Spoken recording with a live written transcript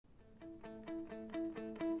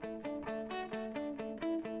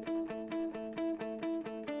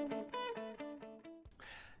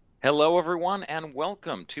Hello, everyone, and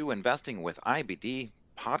welcome to Investing with IBD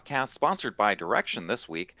podcast sponsored by Direction this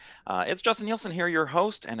week. It's Justin Nielsen here, your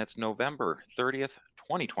host, and it's November 30th,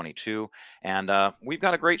 2022. And we've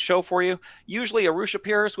got a great show for you. Usually, Arusha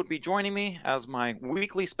Pierce would be joining me as my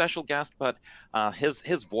weekly special guest, but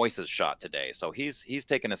his voice is shot today, so he's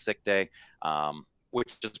taking a sick day.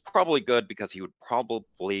 Which is probably good because he would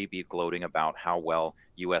probably be gloating about how well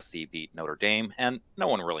USC beat Notre Dame, and no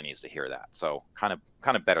one really needs to hear that. So kind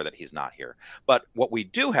of better that he's not here. But what we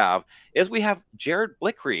do have is we have Jared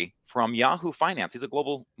Blickery from Yahoo Finance. He's a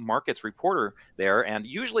global markets reporter there, and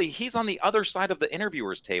usually he's on the other side of the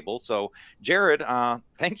interviewers table. So Jared,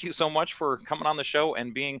 thank you so much for coming on the show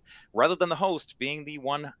and being, rather than the host, being the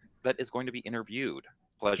one that is going to be interviewed.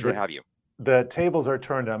 Pleasure to The, have you. the tables are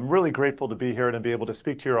turned. I'm really grateful to be here and to be able to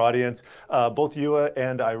speak to your audience. Both Yua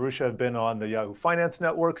and Irusha have been on the Yahoo Finance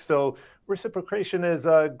Network, so reciprocation is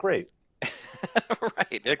great.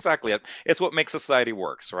 Right, exactly. It's what makes society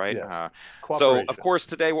works, right? Yes, So, of cooperation. course,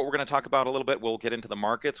 today what we're going to talk about a little bit, we'll get into the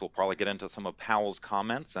markets. We'll probably get into some of Powell's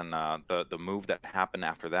comments and the move that happened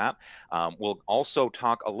after that. We'll also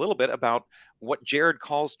talk a little bit about what Jared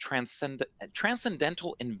calls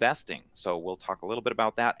transcendental investing. So we'll talk a little bit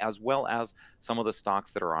about that, as well as some of the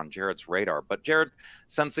stocks that are on Jared's radar. But Jared,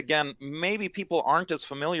 since again, maybe people aren't as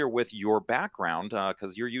familiar with your background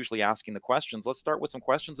because you're usually asking the questions, let's start with some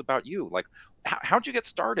questions about you. Like, how'd you get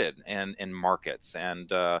started in markets,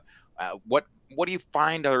 and what do you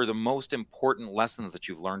find are the most important lessons that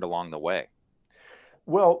you've learned along the way?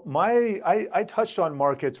 Well, I touched on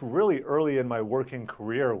markets really early in my working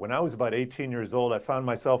career. When I was about 18 years old, I found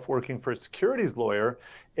myself working for a securities lawyer,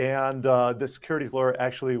 and the securities lawyer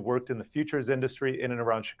actually worked in the futures industry in and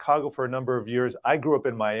around Chicago for a number of years. I grew up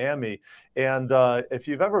in Miami, and if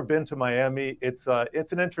you've ever been to Miami, it's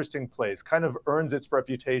an interesting place. Kind of earns its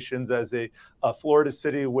reputations as a Florida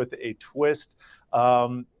city with a twist.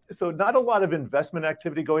 So not a lot of investment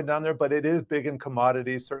activity going down there, but it is big in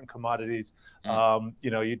commodities, certain commodities. Mm,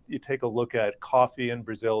 You take a look at coffee in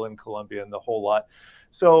Brazil and Colombia and the whole lot.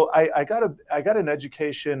 So I got an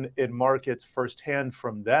education in markets firsthand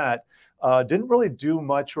from that. Didn't really do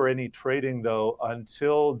much or any trading though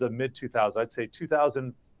until the mid 2000s. I'd say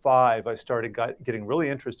 2005. I started getting really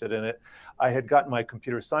interested in it. I had gotten my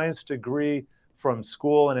computer science degree from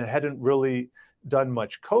school, and it hadn't really done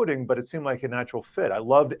much coding, but it seemed like a natural fit. I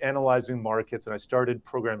loved analyzing markets, and I started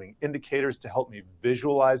programming indicators to help me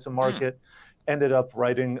visualize the mm, market. Ended up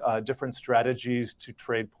writing different strategies to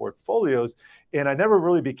trade portfolios, and I never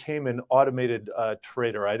really became an automated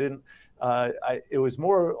trader. I didn't. It was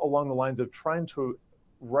more along the lines of trying to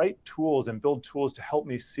write tools and build tools to help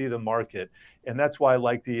me see the market, and that's why I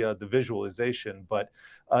like the visualization. But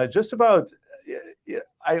just about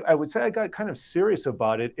I would say I got kind of serious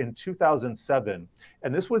about it in 2007.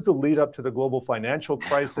 And this was the lead up to the global financial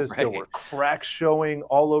crisis. There right. were cracks showing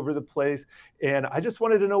all over the place. And I just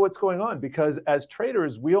wanted to know what's going on because as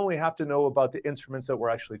traders, we only have to know about the instruments that we're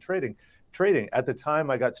actually trading. At the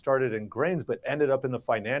time, I got started in grains, but ended up in the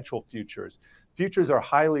financial futures. Futures are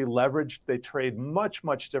highly leveraged. They trade much,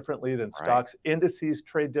 much differently than Right. stocks. Indices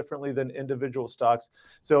trade differently than individual stocks.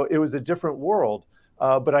 So it was a different world.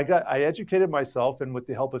 But I educated myself, and with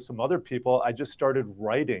the help of some other people, I just started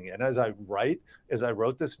writing. And as I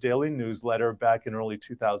wrote this daily newsletter back in early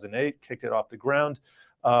 2008, kicked it off the ground,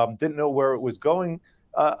 didn't know where it was going.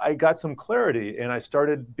 I got some clarity, and I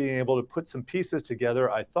started being able to put some pieces together,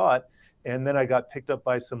 I thought. And then I got picked up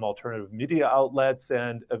by some alternative media outlets,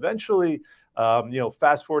 and eventually,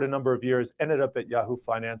 fast forward a number of years, ended up at Yahoo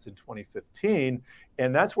Finance in 2015,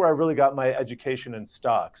 and that's where I really got my education in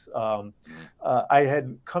stocks. Mm, I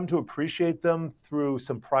had come to appreciate them through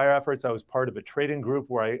some prior efforts. I was part of a trading group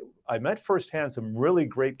where I met firsthand some really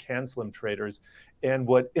great CanSlim traders. And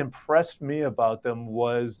what impressed me about them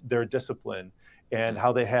was their discipline and mm,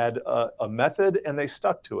 how they had a method and they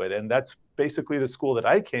stuck to it. And that's basically the school that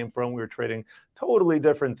I came from. We were trading totally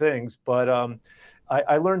different things, but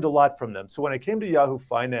I learned a lot from them. So when I came to Yahoo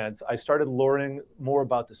Finance, I started learning more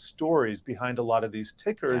about the stories behind a lot of these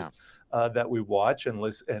tickers yeah. that we watch and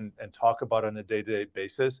listen and talk about on a day-to-day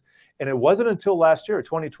basis. And it wasn't until last year,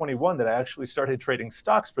 2021, that I actually started trading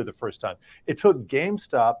stocks for the first time. It took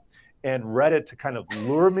GameStop and Reddit to kind of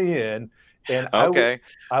lure me in. And Okay.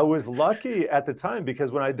 I was lucky at the time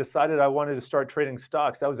because when I decided I wanted to start trading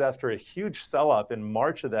stocks, that was after a huge sell-off in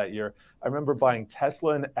March of that year. I remember Mm, buying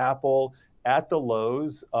Tesla and Apple at the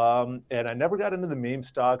lows, and I never got into the meme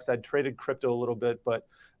stocks. I'd traded crypto a little bit, but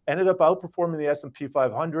ended up outperforming the S&P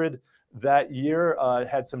 500. That year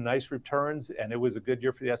had some nice returns, and it was a good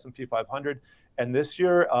year for the S&P 500. And this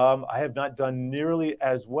year, I have not done nearly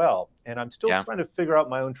as well, and I'm still Yeah. trying to figure out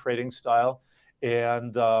my own trading style.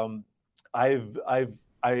 And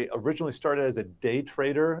I originally started as a day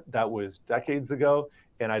trader. That was decades ago,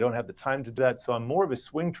 and I don't have the time to do that. So I'm more of a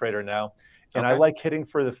swing trader now, and I Okay. like hitting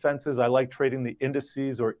for the fences. I like trading the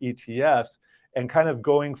indices or ETFs, and kind of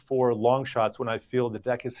going for long shots when I feel the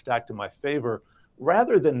deck is stacked in my favor,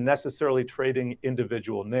 rather than necessarily trading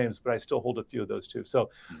individual names, but I still hold a few of those too.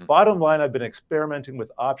 So Hmm. bottom line, I've been experimenting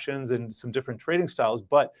with options and some different trading styles,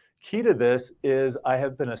 but key to this is I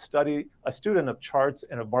have been a student of charts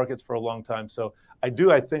and of markets for a long time. So I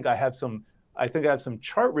think I have some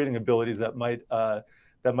chart reading abilities that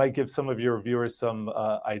might give some of your viewers some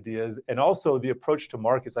ideas. And also the approach to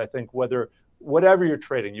markets, I think whatever you're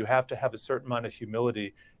trading, you have to have a certain amount of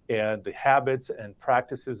humility, and the habits and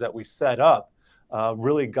practices that we set up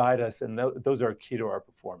really guide us, and those are key to our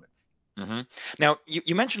performance. Hmm. Now,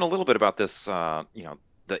 you mentioned a little bit about this,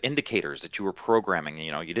 the indicators that you were programming.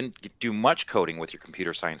 You didn't do much coding with your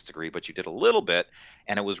computer science degree, but you did a little bit,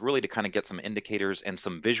 and it was really to kind of get some indicators and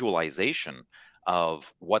some visualization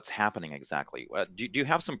of what's happening exactly. Do you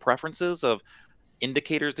have some preferences of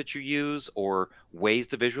indicators that you use or ways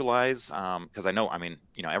to visualize? Because I know, I mean,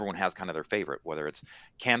 everyone has kind of their favorite, whether it's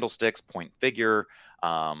candlesticks, point figure,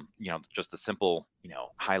 just the simple,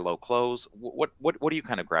 high low close. What do you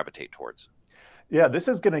kind of gravitate towards? Yeah, this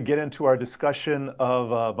is going to get into our discussion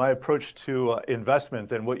of my approach to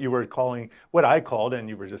investments and what I called, and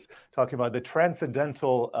you were just talking about the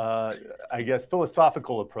transcendental, I guess,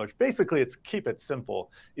 philosophical approach. Basically, it's keep it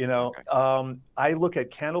simple. Okay. I look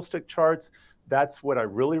at candlestick charts. That's what I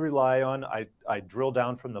really rely on. I drill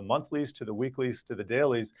down from the monthlies to the weeklies to the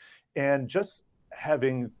dailies, and just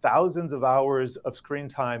having thousands of hours of screen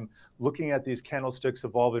time looking at these candlesticks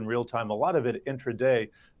evolve in real time, a lot of it intraday.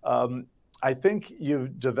 Um, I think you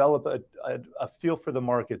develop a feel for the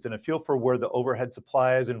markets and a feel for where the overhead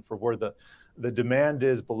supply is and for where the demand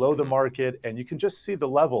is below the Hmm. market, and you can just see the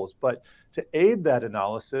levels. But to aid that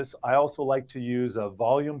analysis, I also like to use a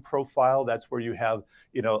volume profile. That's where you have,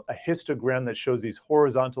 a histogram that shows these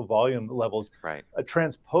horizontal volume levels Right.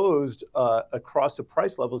 transposed across the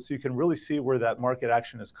price level, so you can really see where that market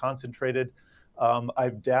action is concentrated.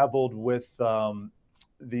 I've dabbled with the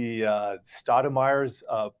Stoudemire's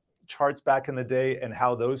charts back in the day, and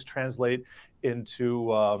how those translate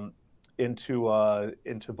into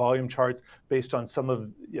into volume charts based on some of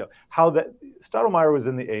how that Stoudemire was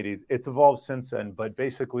in the 80s. It's evolved since then, but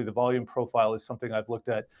basically the volume profile is something I've looked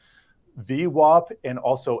at. VWAP and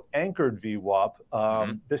also anchored VWAP.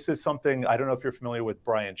 Hmm. This is something, I don't know if you're familiar with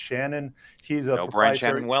Brian Shannon. He's a No, Brian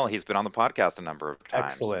proprietary. Shannon. Well, he's been on the podcast a number of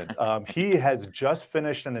times. Excellent. He has just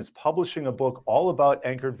finished and is publishing a book all about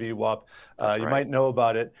anchored VWAP. That's You right. might know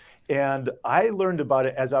about it. And I learned about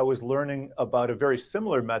it as I was learning about a very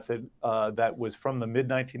similar method that was from the mid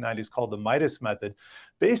 1990s called the Midas method.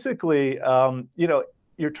 Basically,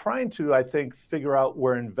 you're trying to, I think, figure out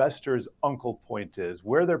where investors' uncle point is,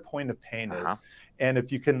 where their point of pain is. Uh-huh. And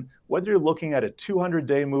if you can, whether you're looking at a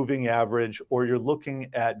 200-day moving average or you're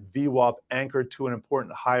looking at VWAP anchored to an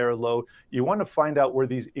important high or low, you want to find out where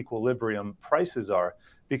these equilibrium prices are,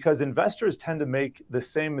 because investors tend to make the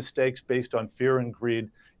same mistakes based on fear and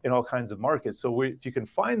greed in all kinds of markets. So if you can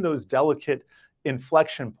find those delicate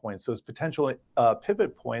inflection points, those potential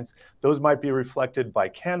pivot points, those might be reflected by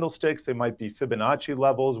candlesticks. They might be Fibonacci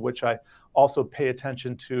levels, which I also pay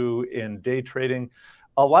attention to in day trading.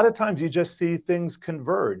 A lot of times you just see things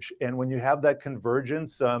converge. And when you have that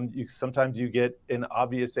convergence, sometimes you get an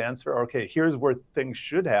obvious answer. Okay, here's where things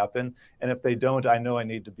should happen. And if they don't, I know I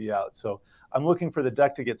need to be out. So I'm looking for the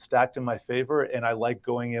deck to get stacked in my favor. And I like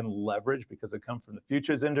going in leverage because I come from the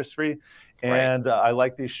futures industry. Right. And I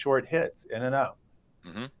like these short hits in and out.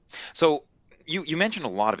 Hmm. So you mentioned a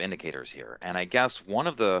lot of indicators here, and I guess one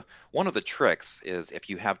of the tricks is if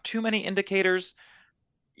you have too many indicators,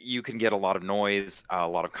 you can get a lot of noise, a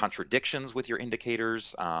lot of contradictions with your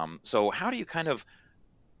indicators. So how do you kind of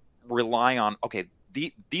rely on, okay,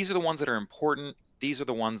 these are the ones that are important, these are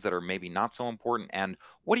the ones that are maybe not so important, and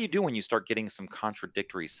what do you do when you start getting some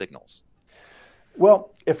contradictory signals?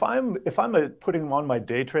 Well, if I'm putting on my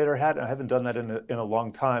day trader hat, and I haven't done that in a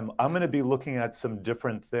long time, I'm Mhm. going to be looking at some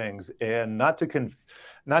different things, and not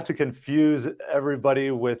to confuse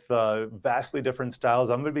everybody with vastly different styles.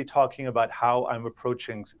 I'm going to be talking about how I'm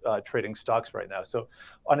approaching trading stocks right now. So,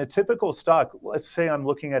 on a typical stock, let's say I'm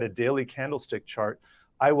looking at a daily candlestick chart.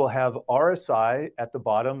 I will have RSI at the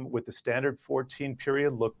bottom with the standard 14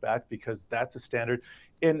 period look back, because that's a standard.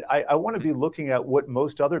 And I want to Mhm. be looking at what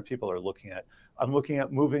most other people are looking at. I'm looking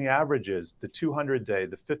at moving averages, the 200-day,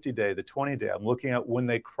 the 50-day, the 20-day. I'm looking at when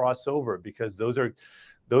they cross over, because those are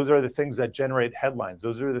the things that generate headlines.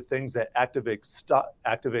 Those are the things that activate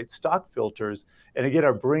stock filters, and again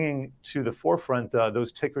are bringing to the forefront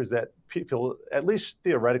those tickers that people, at least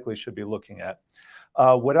theoretically, should be looking at.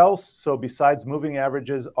 What else? So besides moving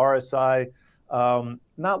averages, RSI,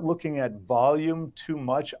 not looking at volume too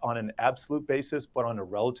much on an absolute basis, but on a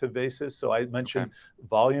relative basis. So I Okay. mentioned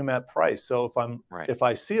volume at price. So Right. if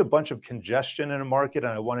I see a bunch of congestion in a market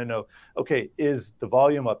and I want to know, okay, is the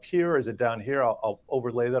volume up here? Is it down here? I'll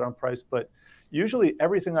overlay that on price. But usually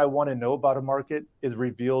everything I want to know about a market is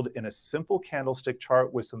revealed in a simple candlestick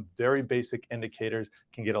chart with some very basic indicators.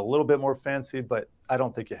 Can get a little bit more fancy, but I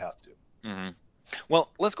don't think you have to. hmm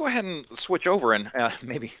Well, let's go ahead and switch over and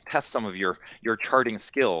maybe test some of your charting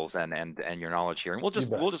skills and your knowledge here. And You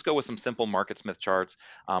bet. we'll just go with some simple market smith charts.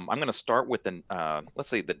 I'm going to start with the let's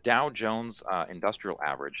say the Dow Jones Industrial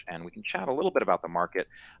Average, and we can chat a little bit about the market.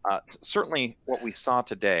 Certainly, what we saw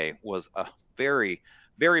today was a very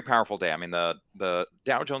very powerful day. I mean, the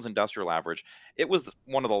Dow Jones Industrial Average, it was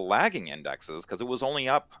one of the lagging indexes because it was only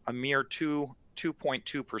up a mere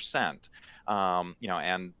 2.2%.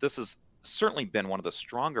 And this is certainly been one of the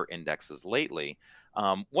stronger indexes lately.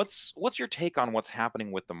 What's your take on what's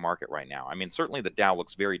happening with the market right now? I mean, certainly the Dow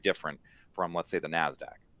looks very different from, let's say, the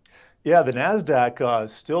Nasdaq. Yeah, the Nasdaq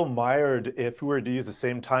still mired. If we were to use the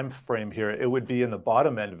same time frame here, it would be in the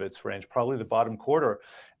bottom end of its range, probably the bottom quarter.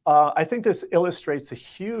 I think this illustrates a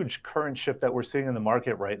huge current shift that we're seeing in the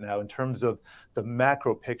market right now in terms of the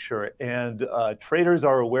macro picture, and traders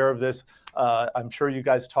are aware of this. I'm sure you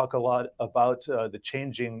guys talk a lot about the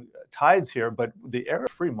changing tides here, but the era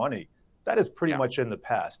of free money, that is pretty Yeah. much in the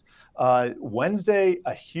past. Wednesday,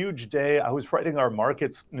 a huge day. I was writing our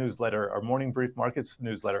markets newsletter, our morning brief markets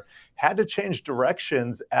newsletter, had to change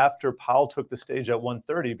directions after Powell took the stage at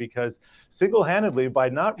 1:30, because single-handedly, by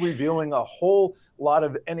not revealing a whole lot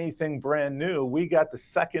of anything brand new, we got the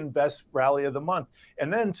second best rally of the month.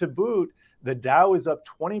 And then to boot, the Dow is up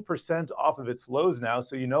 20% off of its lows now.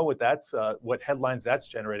 So you know what headlines that's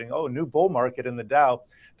generating. Oh, new bull market in the Dow.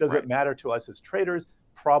 Does it Right. matter to us as traders?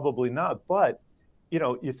 Probably not. But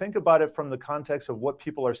you think about it from the context of what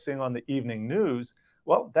people are seeing on the evening news.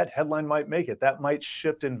 Well, that headline might make it. That might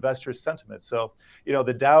shift investor sentiment. So,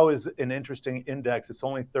 the Dow is an interesting index. It's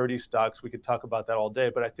only 30 stocks. We could talk about that all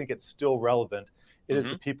day, but I think it's still relevant. It is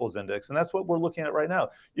hmm the people's index, and that's what we're looking at right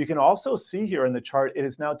now. You can also see here in the chart, it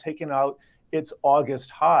is now taking out its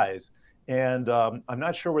August highs. And I'm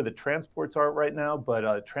not sure where the transports are right now,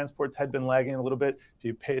 but transports had been lagging a little bit. If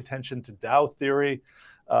you pay attention to Dow theory,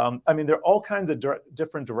 I mean, there are all kinds of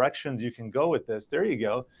different directions you can go with this. There you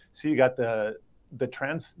go. So you got the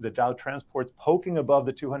Dow transports poking above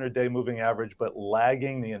the 200-day moving average, but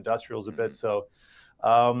lagging the industrials a bit. hmm So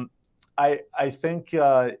I think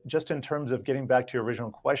just in terms of getting back to your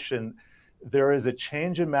original question, there is a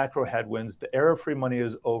change in macro headwinds. The era of free money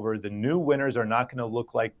is over. The new winners are not going to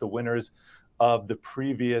look like the winners of the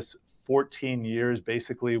previous 14 years.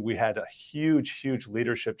 Basically, we had a huge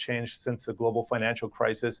leadership change since the global financial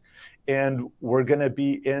crisis. And we're going to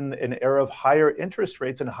be in an era of higher interest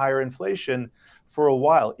rates and higher inflation for a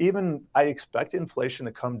while. Even I expect inflation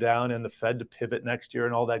to come down and the Fed to pivot next year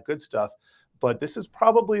and all that good stuff. But this is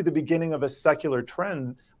probably the beginning of a secular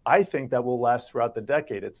trend, I think, that will last throughout the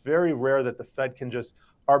decade. It's very rare that the Fed can just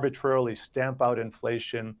arbitrarily stamp out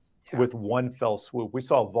inflation Yeah. with one fell swoop. We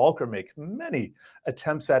saw Volcker make many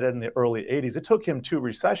attempts at it in the early 80s. It took him 2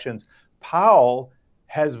 recessions. Powell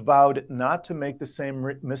has vowed not to make the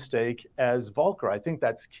same mistake as Volcker. I think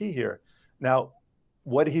that's key here. Now,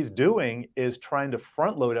 what he's doing is trying to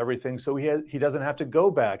front load everything so he doesn't have to go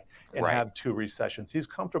back and Right. have 2 recessions. He's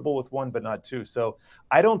comfortable with one, but not two. So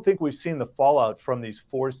I don't think we've seen the fallout from these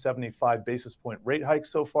 475 basis point rate hikes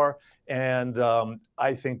so far. And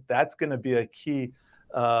I think that's going to be a key.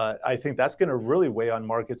 I think that's going to really weigh on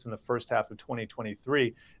markets in the first half of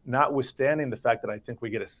 2023, notwithstanding the fact that I think we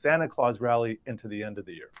get a Santa Claus rally into the end of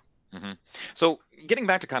the year. hmm So getting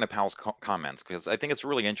back to kind of Powell's comments, because I think it's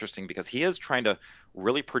really interesting because he is trying to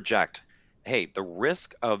really project, hey, the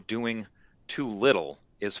risk of doing too little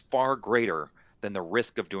is far greater than the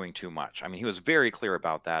risk of doing too much. I mean, he was very clear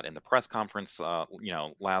about that in the press conference,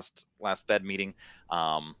 last Fed meeting.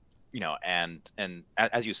 As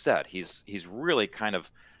you said, he's really kind of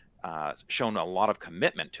shown a lot of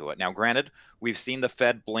commitment to it. Now, granted, we've seen the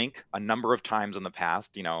Fed blink a number of times in the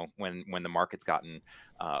past. When the market's gotten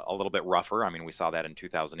a little bit rougher. I mean, we saw that in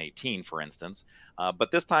 2018, for instance.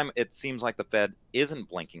 But this time, it seems like the Fed isn't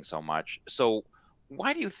blinking so much. So,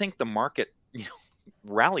 why do you think the market,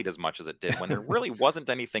 rallied as much as it did when there really wasn't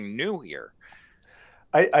anything new here?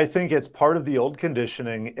 I think it's part of the old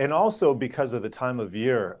conditioning, and also because of the time of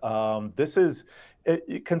year.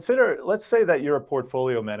 Consider, let's say that you're a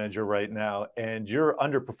portfolio manager right now and you're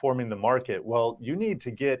underperforming the market. Well, you need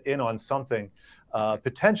to get in on something Mhm.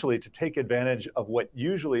 potentially to take advantage of what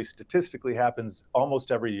usually statistically happens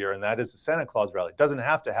almost every year, and that is the Santa Claus rally. It doesn't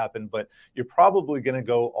have to happen, but you're probably going to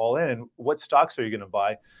go all in. And what stocks are you going to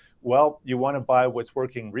buy? Well, you want to buy what's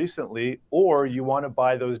working recently, or you want to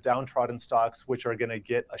buy those downtrodden stocks, which are going to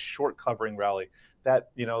get a short covering rally.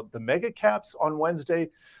 The mega caps on Wednesday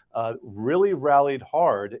really rallied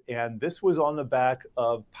hard. And this was on the back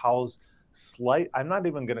of Powell's slight, I'm not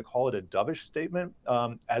even going to call it a dovish statement.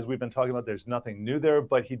 As we've been talking about, there's nothing new there,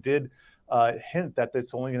 but he did hint that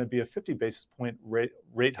it's only going to be a 50 basis point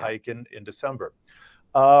rate Yeah. hike in December.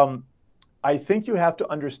 Um, I think you have to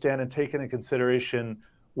understand and take into consideration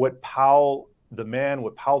what Powell, the man,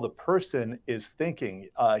 what Powell, the person, is thinking.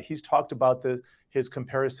 He's talked about his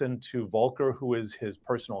comparison to Volcker, who is his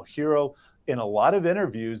personal hero, in a lot of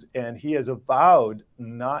interviews, and he has avowed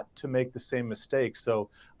not to make the same mistake. So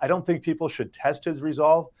I don't think people should test his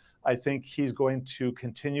resolve. I think he's going to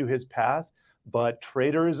continue his path, but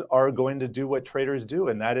traders are going to do what traders do,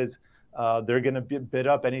 and that is they're going to bid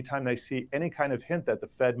up anytime they see any kind of hint that the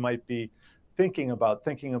Fed might be thinking about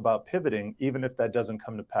pivoting, even if that doesn't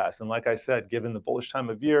come to pass. And like I said, given the bullish time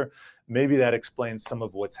of year, maybe that explains some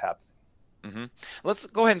of what's happening. hmm Let's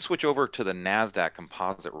go ahead and switch over to the Nasdaq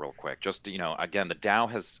Composite real quick. Just again, the Dow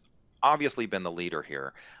has obviously been the leader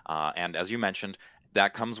here, and as you mentioned,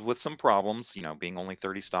 that comes with some problems. Being only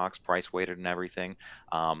 30 stocks, price weighted, and everything.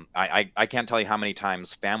 I can't tell you how many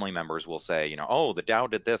times family members will say, oh, the Dow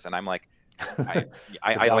did this, and I'm like, I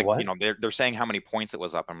I, The I Dow like, what? they're saying how many points it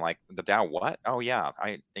was up. I'm like, the Dow what? Oh yeah,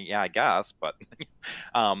 I guess, but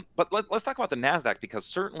let's talk about the Nasdaq, because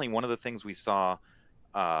certainly one of the things we saw,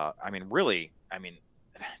 really,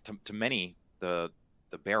 to many, the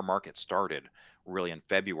bear market started really in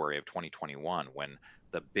February of 2021, when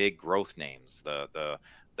the big growth names, the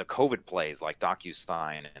COVID plays like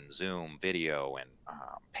DocuSign and Zoom Video and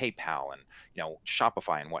PayPal and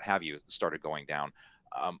Shopify and what have you started going down.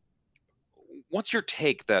 Um, what's your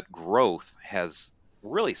take that growth has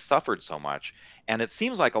really suffered so much? And it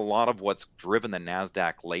seems like a lot of what's driven the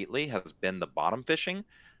Nasdaq lately has been the bottom fishing,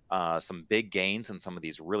 some big gains in some of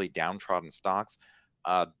these really downtrodden stocks.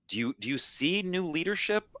 Do you see new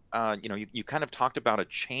leadership? You kind of talked about a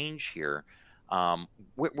change here.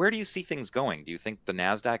 Where do you see things going? Do you think the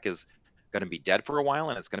Nasdaq is going to be dead for a while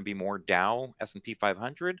and it's going to be more Dow, S&P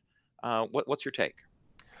 500? What's your take?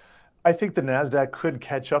 I think the Nasdaq could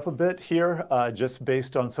catch up a bit here, just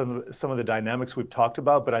based on some of the dynamics we've talked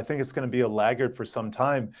about. But I think it's going to be a laggard for some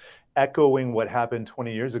time, echoing what happened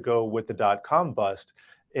 20 years ago with the dot-com bust.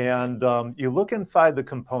 hmm And you look inside the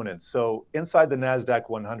components. So inside the Nasdaq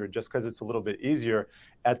 100, just because it's a little bit easier,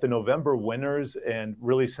 at the November winners, and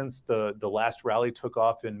really since the last rally took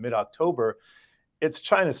off in mid-October, it's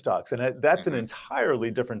China stocks, and that's an hmm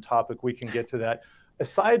entirely different topic. We can get to that.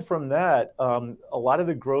 Aside from that, a lot of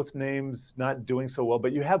the growth names not doing so well,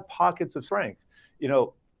 but you have pockets of strength. You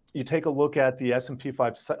know, you take a look at the S&P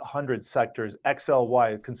 500 sectors,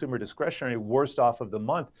 XLY, consumer discretionary, worst off of the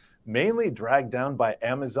month, mainly dragged down by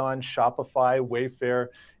Amazon, Shopify, Wayfair,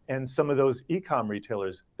 and some of those e-com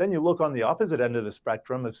retailers. Then you look on the opposite end of the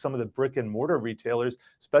spectrum of some of the brick and mortar retailers,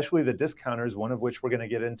 especially the discounters, one of which we're going to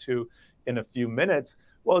get into in a few minutes.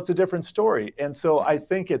 Well, it's a different story. And so I hmm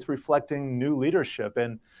think it's reflecting new leadership.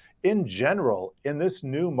 And in general, in this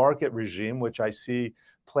new market regime, which I see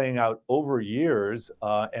playing out over years,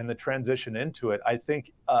 and the transition into it, I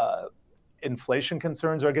think inflation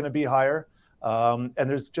concerns are going to be higher. And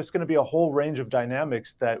there's just going to be a whole range of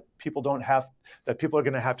dynamics that people are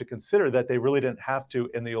going to have to consider that they really didn't have to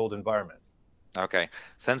in the old environment. Okay.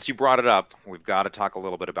 Since you brought it up, we've got to talk a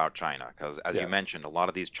little bit about China, because, as you Yes. mentioned, a lot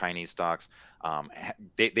of these Chinese stocks,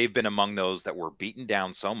 they've been among those that were beaten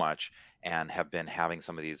down so much and have been having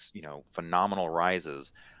some of these, phenomenal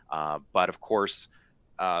rises. But of course,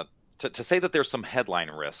 uh, to say that there's some headline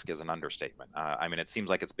risk is an understatement. It seems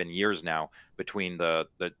like it's been years now between the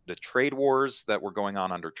trade wars that were going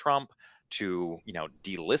on under Trump, to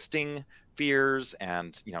delisting fears,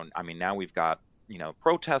 and now we've got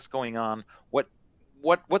protests going on.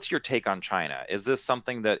 What's your take on China? Is this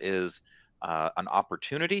something that is an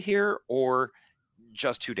opportunity here, or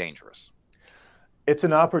just too dangerous? It's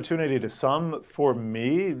an opportunity to some. For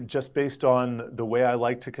me, just based on the way I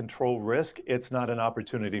like to control risk, it's not an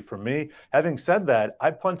opportunity for me. Having said that,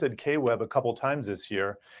 I punted KWeb a couple times this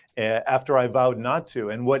year after I vowed not to.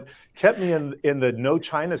 And what kept me in the no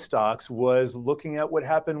China stocks was looking at what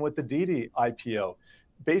happened with the Didi IPO.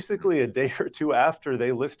 basically a day or two after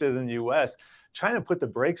they listed in the US, China put the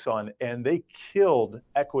brakes on and they killed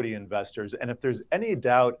equity investors. And if there's any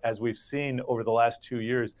doubt, as we've seen over the last 2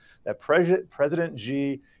 years, that President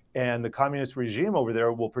Xi and the communist regime over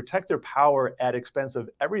there will protect their power at expense of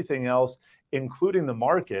everything else, including the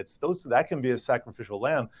markets, that can be a sacrificial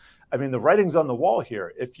lamb. I mean, the writing's on the wall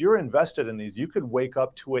here. If you're invested in these, you could wake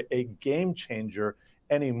up to a game changer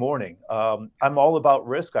any morning. I'm all about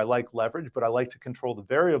risk. I like leverage, but I like to control the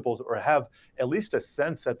variables or have at least a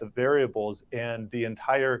sense that the variables and the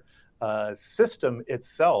entire system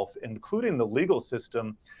itself, including the legal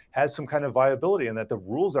system, has some kind of viability and that the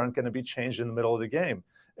rules aren't going to be changed in the middle of the game.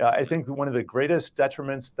 I think one of the greatest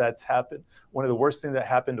detriments that's happened, one of the worst things that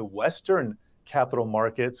happened to Western capital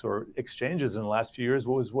markets or exchanges in the last few years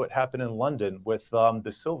was what happened in London with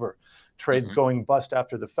the silver trades going bust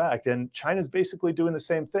after the fact. And China's basically doing the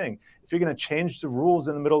same thing. If you're going to change the rules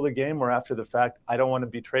in the middle of the game or after the fact, I don't want to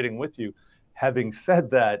be trading with you. Having said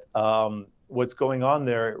that, what's going on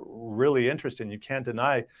there really interesting. You can't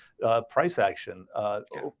deny price action.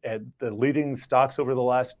 And the leading stocks over the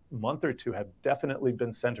last month or two have definitely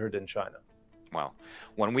been centered in China. Well,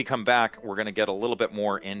 when we come back, we're going to get a little bit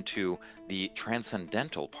more into the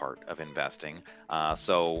transcendental part of investing.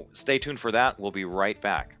 So stay tuned for that. We'll be right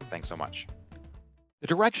back. Thanks so much. The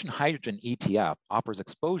Direxion Hydrogen ETF offers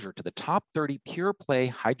exposure to the top 30 pure-play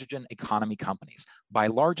hydrogen economy companies by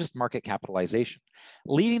largest market capitalization,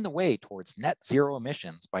 leading the way towards net zero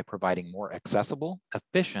emissions by providing more accessible,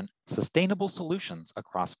 efficient, sustainable solutions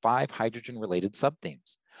across 5 hydrogen-related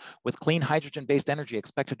subthemes. With clean hydrogen-based energy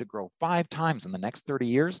expected to grow 5 times in the next 30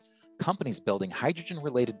 years, companies building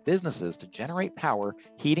hydrogen-related businesses to generate power,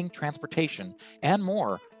 heating, transportation, and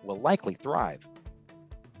more will likely thrive.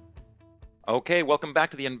 Okay, welcome back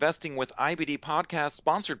to the Investing with IBD podcast,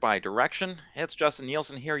 sponsored by Direxion. It's Justin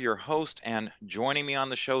Nielsen here, your host, and joining me on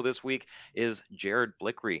the show this week is Jared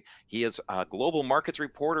Blickery. He is a global markets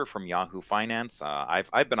reporter from Yahoo Finance.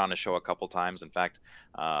 I've been on the show a couple times. In fact,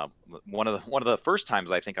 one of the first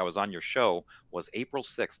times I think I was on your show was April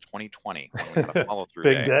 6th, 2020, when we had a follow through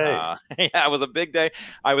Big day. Yeah, it was a big day.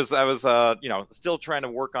 I was still trying to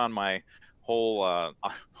work on my whole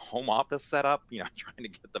home office setup, trying to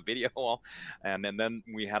get the video all, and then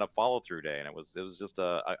we had a follow-through day, and it was just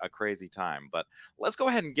a crazy time. But let's go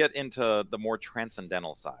ahead and get into the more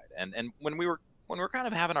transcendental side. And when we were kind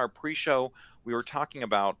of having our pre-show, we were talking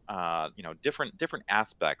about different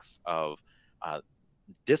aspects of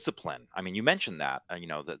discipline. I mean, you mentioned that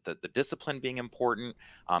the discipline being important.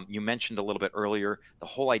 You mentioned a little bit earlier the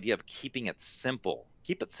whole idea of keeping it simple.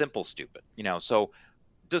 Keep it simple, stupid. So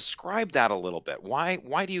describe that a little bit.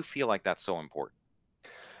 Why do you feel like that's so important?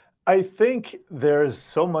 I think there's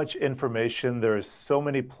so much information. There's so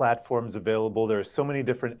many platforms available. There's so many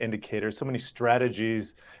different indicators, so many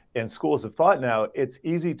strategies and schools of thought now. It's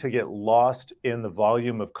easy to get lost in the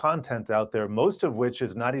volume of content out there, most of which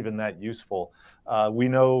is not even that useful. We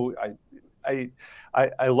know I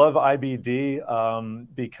love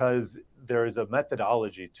IBD because there is a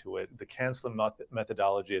methodology to it, the Canceling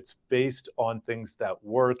methodology. It's based on things that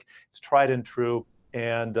work. It's tried and true.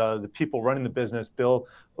 And the people running the business, Bill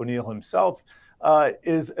O'Neill himself,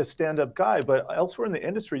 is a stand-up guy. But elsewhere in the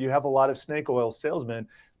industry, you have a lot of snake oil salesmen.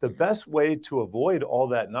 The best way to avoid all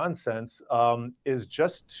that nonsense is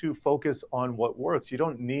just to focus on what works. You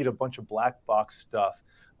don't need a bunch of black box stuff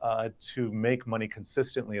to make money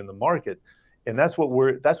consistently in the market. And that's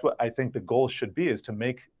what I think the goal should be, is to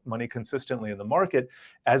make money consistently in the market.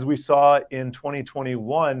 As we saw in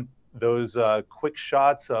 2021, those quick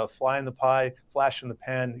shots, fly in the pie, flash in the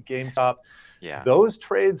pan, GameStop, those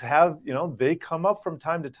trades have, they come up from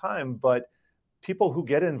time to time, but people who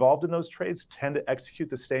get involved in those trades tend to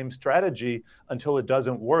execute the same strategy until it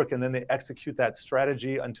doesn't work. And then they execute that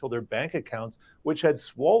strategy until their bank accounts, which had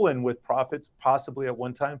swollen with profits possibly at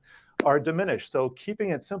one time, are diminished. So keeping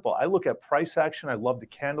it simple. I look at price action. I love the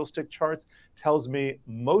candlestick charts. Tells me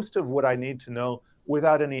most of what I need to know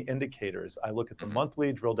without any indicators. I look at the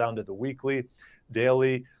monthly, drill down to the weekly,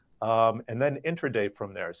 daily, and then intraday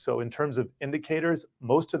from there. So in terms of indicators,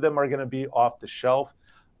 most of them are going to be off the shelf.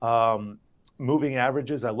 Moving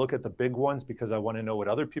averages, I look at the big ones because I want to know what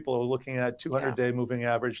other people are looking at. 200-day moving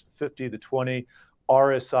average, 50, the 20.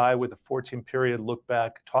 RSI with a 14-period look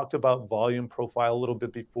back. Talked about volume profile a little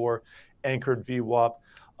bit before, anchored VWAP.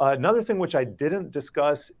 Another thing which I didn't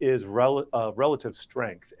discuss is relative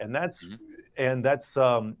strength, and that's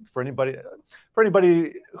for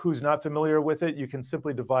anybody who's not familiar with it, you can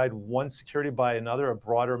simply divide one security by another, a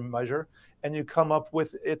broader measure, and you come up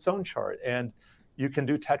with its own chart, and you can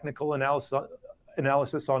do technical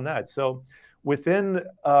analysis on that. So within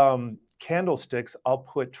candlesticks, I'll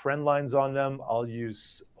put trend lines on them. I'll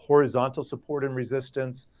use horizontal support and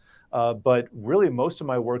resistance. But really, most of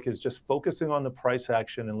my work is just focusing on the price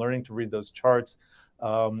action and learning to read those charts.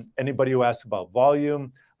 Anybody who asks about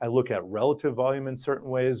volume, I look at relative volume in certain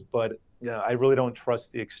ways, but I really don't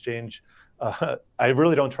trust the exchange. I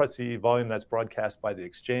really don't trust the volume that's broadcast by the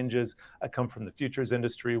exchanges. I come from the futures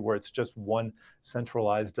industry where it's just one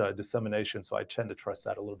centralized dissemination, so I tend to trust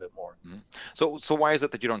that a little bit more. Mhm. So why is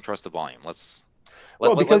it that you don't trust the volume?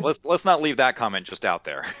 Well, because Let's not leave that comment just out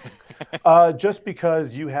there. just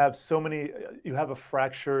because you have so many, you have a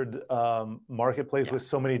fractured marketplace Yeah, with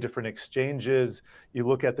so many different exchanges. You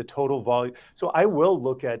look at the total volume. So I will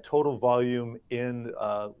look at total volume in,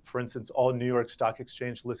 for instance, all New York Stock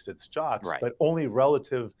Exchange listed stocks, right. but only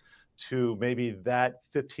relative to maybe that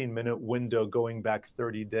 15-minute window going back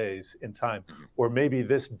 30 days in time, Mhm. or maybe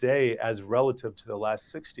this day as relative to the last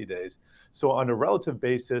 60 days. So on a relative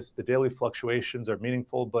basis, the daily fluctuations are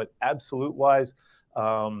meaningful, but absolute wise,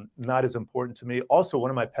 not as important to me. Also, one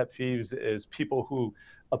of my pet peeves is people who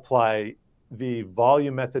apply the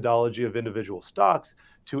volume methodology of individual stocks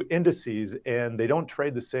to indices, and they don't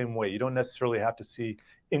trade the same way. You don't necessarily have to see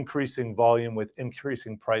increasing volume with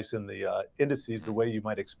increasing price in the indices the Mhm. way you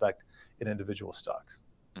might expect in individual stocks.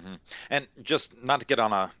 Mhm. And just not to get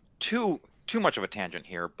on a too much of a tangent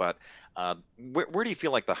here, but where do you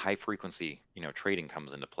feel like the high frequency, trading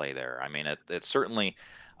comes into play there? I mean, it's certainly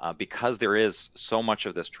because there is so much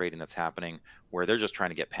of this trading that's happening where they're just trying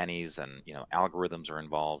to get pennies, and algorithms are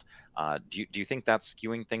involved. Do you think that's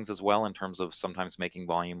skewing things as well in terms of sometimes making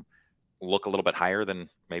volume look a little bit higher than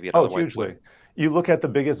maybe it Oh, otherwise would? hugely. You look at the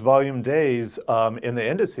biggest volume days in the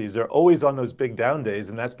indices, they're always on those big down days,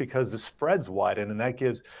 and that's because the spreads widen, and that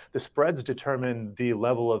gives the spreads determine the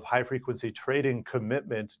level of high frequency trading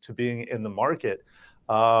commitment to being in the market.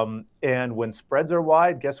 And when spreads are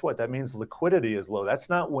wide, guess what? That means liquidity is low. That's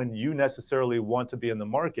not when you necessarily want to be in the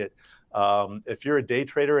market. If you're a day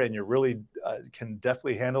trader and you really can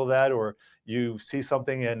definitely handle that, or you see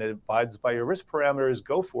something and it abides by your risk parameters,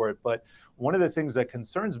 go for it. But one of the things that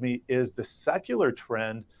concerns me is the secular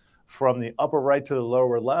trend from the upper right to the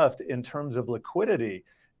lower left in terms of liquidity.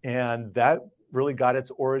 And that really got its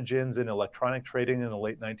origins in electronic trading in the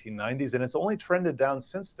late 1990s. And it's only trended down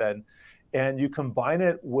since then. And you combine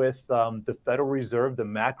it with the Federal Reserve, the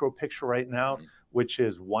macro picture right now, Mhm. which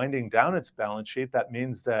is winding down its balance sheet. That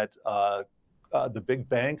means that the big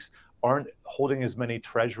banks aren't holding as many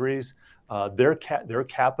treasuries. Their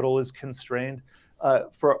capital is constrained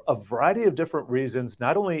for a variety of different reasons,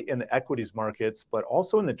 not only in the equities markets, but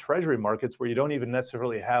also in the treasury markets where you don't even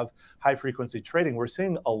necessarily have high frequency trading. We're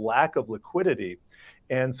seeing a lack of liquidity.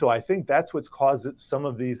 And so I think that's what's caused some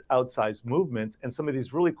of these outsized movements and some of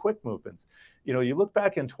these really quick movements. You look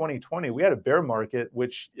back in 2020, we had a bear market,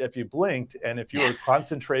 which if you blinked and if you were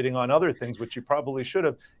concentrating on other things, which you probably should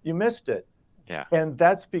have, you missed it. Yeah. And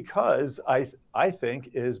that's because I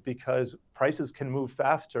think is because prices can move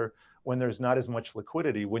faster when there's not as much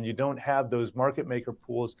liquidity, when you don't have those market maker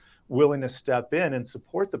pools willing to step in and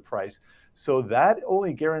support the price. So that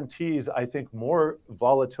only guarantees, I think, more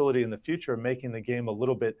volatility in the future, making the game a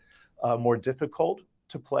little bit more difficult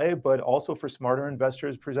to play, but also for smarter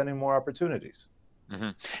investors presenting more opportunities.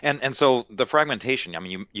 Mhm. And so the fragmentation, I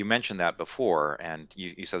mean, you mentioned that before, and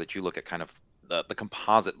you said that you look at kind of the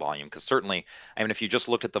composite volume, because certainly, I mean, if you just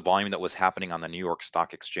looked at the volume that was happening on the New York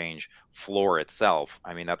Stock Exchange floor itself,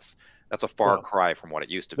 I mean, that's a far Well, cry from what it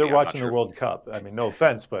used to they're be. I'm not watching the sure World Cup. I mean, no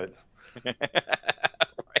offense, but if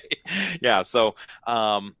right. Yeah. So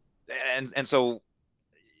and so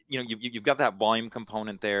you've got that volume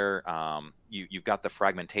component there. You've got the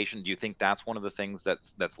fragmentation. Do you think that's one of the things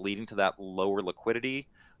that's leading to that lower liquidity,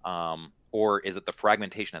 or is it the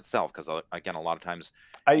fragmentation itself? Because again, a lot of times,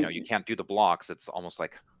 you I can't do the blocks. It's almost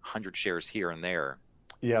like 100 shares here and there.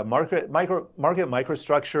 Yeah, market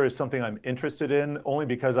microstructure is something I'm interested in only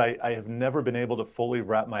because I have never been able to fully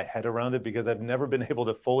wrap my head around it because I've never been able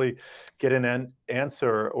to fully get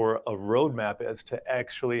answer or a roadmap as to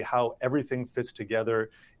actually how everything fits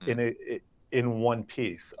together Mm, in one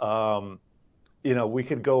piece. We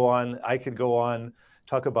could go on, I could go on,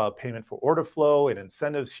 talk about payment for order flow and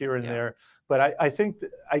incentives here and yeah. there. But I think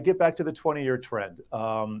I get back to the 20-year trend.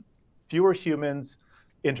 Fewer humans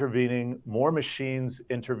intervening, more machines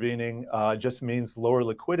intervening just means lower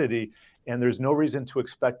liquidity. And there's no reason to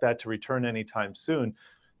expect that to return anytime soon.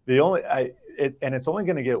 And it's only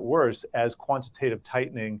going to get worse as quantitative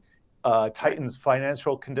tightening Right. tightens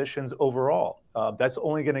financial conditions overall. That's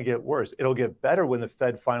only going to get worse. It'll get better when the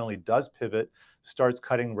Fed finally does pivot, starts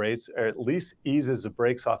cutting rates, or at least eases the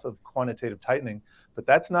brakes off of quantitative tightening. but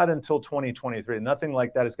that's not until 2023. Nothing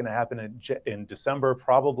like that is going to happen in December,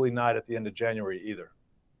 probably not at the end of January either.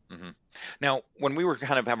 Hmm. Now, when we were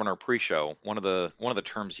kind of having our pre-show, one of the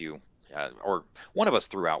terms you or one of us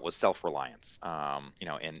threw out was self-reliance.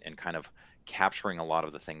 In kind of capturing a lot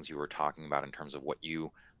of the things you were talking about in terms of what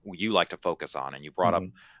you like to focus on, and you brought up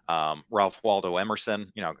Mhm. Ralph Waldo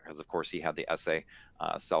Emerson, because of course he had the essay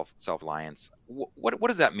self-reliance. What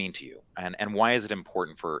does that mean to you, and why is it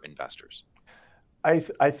important for investors? I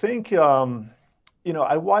think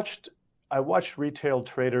I watched retail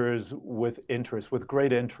traders with interest, with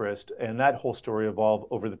great interest, and that whole story evolved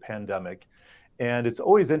over the pandemic. And it's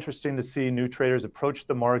always interesting to see new traders approach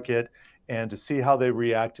the market and to see how they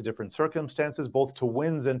react to different circumstances, both to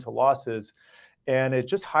wins and to losses. And it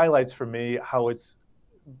just highlights for me how it's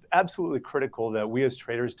absolutely critical that we as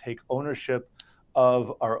traders take ownership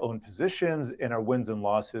of our own positions and our wins and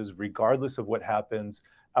losses, regardless of what happens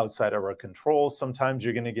outside of our control. Sometimes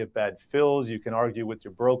you're going to get bad fills. You can argue with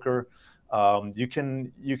your broker. You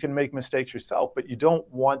can make mistakes yourself, but you don't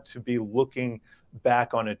want to be looking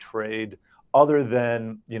back on a trade other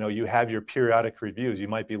than you have your periodic reviews. You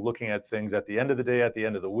might be looking at things at the end of the day, at the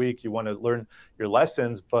end of the week. You want to learn your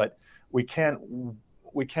lessons, but we can't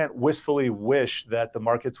we can't wistfully wish that the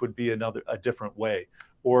markets would be a different way,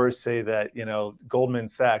 or say that Goldman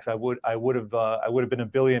Sachs, I would have been a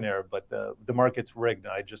billionaire, but the market's rigged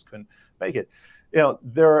and I just couldn't make it.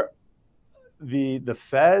 There the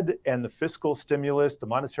Fed and the fiscal stimulus, the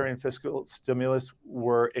monetary and fiscal stimulus,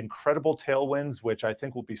 were incredible tailwinds, which I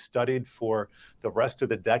think will be studied for the rest of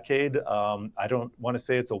the decade. I don't want to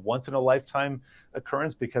say it's a once in a lifetime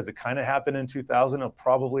occurrence because it kind of happened in 2000. It'll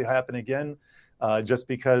probably happen again, just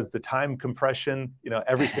because the time compression,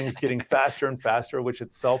 everything's getting faster and faster, which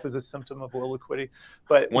itself is a symptom of low liquidity.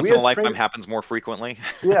 But Once we in a as lifetime traders, happens more frequently.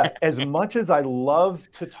 yeah, as much as I love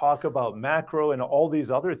to talk about macro and all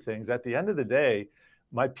these other things, at the end of the day,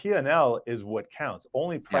 my P&L is what counts.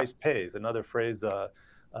 Only Yeah. price pays, another phrase a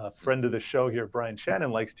friend of the show here, Brian Shannon,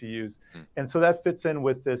 likes to use. Mm. And so that fits in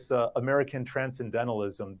with this American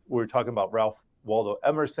transcendentalism. We were talking about Ralph Waldo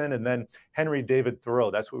Emerson and then Henry David Thoreau.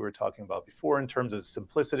 That's what we were talking about before in terms of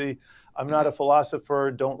simplicity. I'm not a Mhm. philosopher,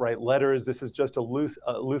 don't write letters. This is just a loose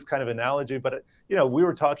kind of analogy. But we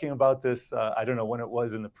were talking about this. I don't know when it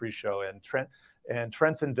was in the pre-show, and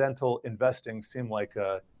transcendental investing seemed like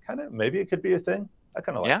kind of maybe it could be a thing. I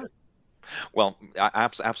kind of like Yeah. it. Well,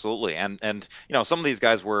 absolutely, and some of these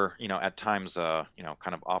guys were at times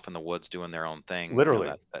kind of off in the woods doing their own thing.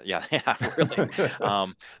 Literally. Yeah, yeah, really.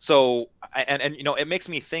 So and it makes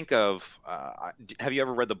me think of have you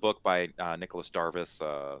ever read the book by Nicholas Darvis,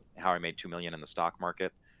 How I Made 2 Million in the Stock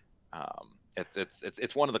Market?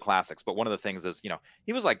 It's one of the classics, but one of the things is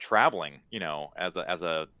he was like traveling as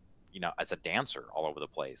a dancer all over the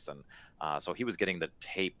place, and so he was getting the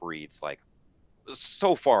tape reads like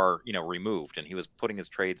so far removed, and he was putting his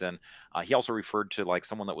trades in. He also referred to like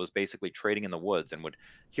someone that was basically trading in the woods and would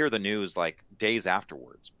hear the news like days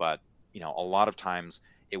afterwards, but a lot of times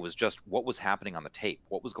it was just what was happening on the tape,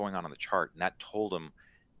 what was going on the chart, and that told him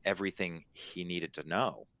everything he needed to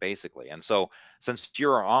know basically. And so since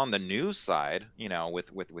you're on the news side,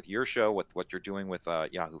 with your show, with what you're doing with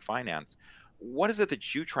Yahoo Finance, what is it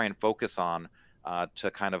that you try and focus on to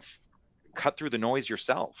kind of cut through the noise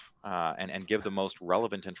yourself, and give the most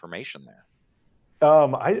relevant information there?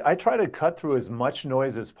 I try to cut through as much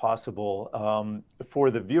noise as possible for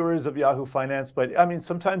the viewers of Yahoo Finance. But I mean,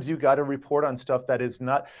 sometimes you got to report on stuff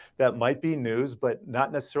that might be news, but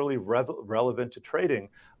not necessarily relevant to trading.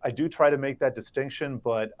 I do try to make that distinction,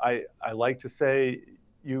 but I like to say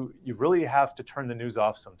you really have to turn the news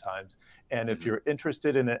off sometimes. And if Hmm. you're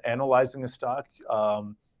interested in analyzing a stock,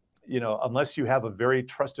 unless you have a very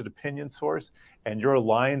trusted opinion source and you're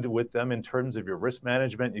aligned with them in terms of your risk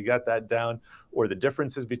management, you got that down, or the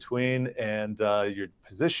differences between and your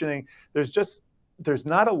positioning, there's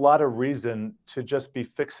not a lot of reason to just be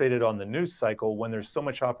fixated on the news cycle when there's so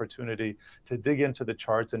much opportunity to dig into the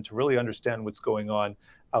charts and to really understand what's going on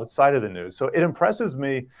outside of the news. So it impresses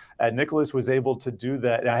me that Nicholas was able to do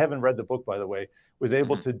that. And I haven't read the book, by the way, was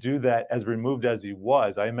able Hmm. to do that as removed as he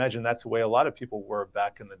was. I imagine that's the way a lot of people were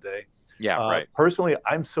back in the day. Yeah, right. Personally,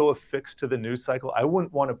 I'm so affixed to the news cycle. I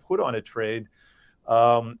wouldn't want to put on a trade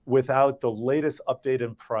without the latest update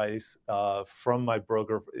in price from my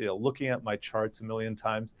broker, looking at my charts a million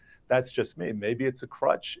times. That's just me. Maybe it's a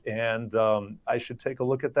crutch, and I should take a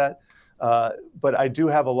look at that. But I do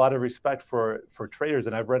have a lot of respect for traders,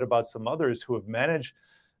 and I've read about some others who have managed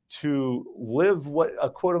to live what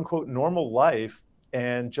a quote unquote normal life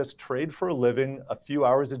and just trade for a living a few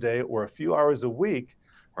hours a day or a few hours a week.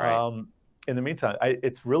 Right. Um, in the meantime,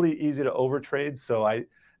 it's really easy to overtrade. So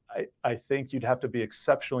I think you'd have to be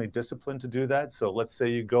exceptionally disciplined to do that. So let's say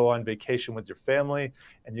you go on vacation with your family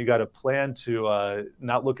and you got a plan to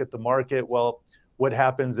not look at the market. Well, what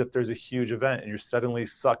happens if there's a huge event and you're suddenly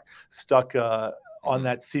stuck on Hmm.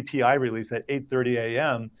 that CPI release at 8:30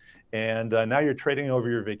 a.m. And now you're trading over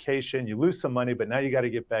your vacation. You lose some money, but now you got to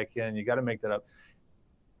get back in. You got to make that up.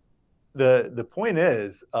 The point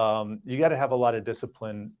is, you got to have a lot of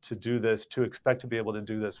discipline to do this, to expect to be able to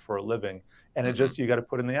do this for a living, and it Hmm. just you got to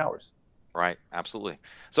put in the hours. Right, absolutely.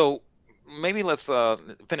 So maybe let's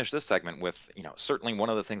finish this segment with, certainly one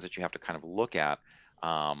of the things that you have to kind of look at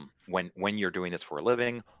when you're doing this for a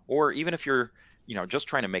living, or even if you're, just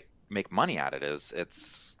trying to make money at it, is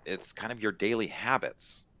it's kind of your daily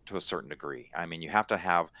habits to a certain degree. I mean, you have to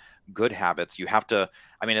have good habits. You have to,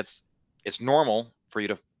 I mean, it's normal for you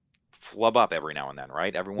to flub up every now and then,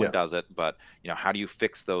 right? Everyone Yeah. does it, but how do you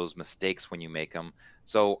fix those mistakes when you make them?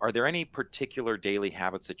 So, are there any particular daily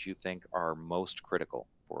habits that you think are most critical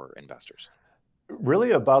for investors?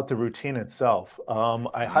 Really about the routine itself.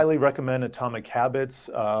 I Hmm. highly recommend Atomic Habits.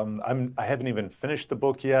 I haven't even finished the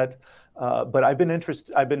book yet, but I've been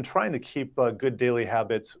interested. I've been trying to keep good daily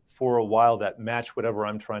habits for a while that match whatever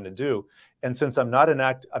I'm trying to do. And since I'm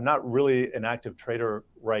not really an active trader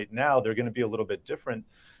right now. They're going to be a little bit different.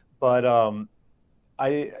 But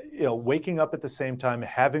waking up at the same time,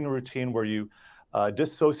 having a routine where you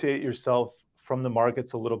dissociate yourself from the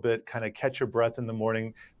markets a little bit, kind of catch your breath in the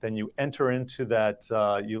morning, then you enter into that.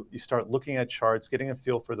 You start looking at charts, getting a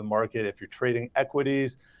feel for the market. If you're trading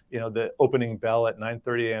equities, the opening bell at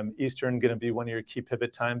 9:30 a.m. Eastern going to be one of your key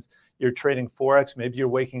pivot times. You're trading forex, maybe you're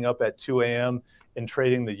waking up at 2 a.m. and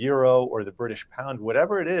trading the euro or the British pound.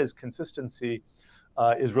 Whatever it is, consistency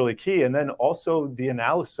is really key. And then also the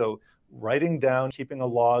analysis. So writing down, keeping a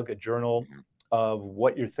log, a journal Hmm. of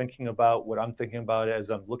what you're thinking about, what I'm thinking about as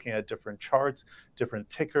I'm looking at different charts, different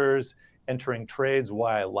tickers, entering trades,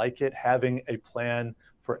 why I like it, having a plan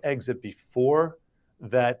for exit before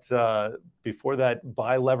that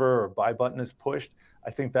buy lever or buy button is pushed.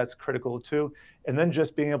 I think that's critical too. And then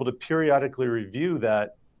just being able to periodically review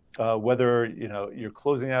that, whether you're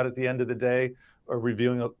closing out at the end of the day or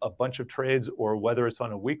reviewing a bunch of trades, or whether it's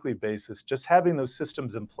on a weekly basis, just having those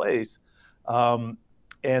systems in place, um,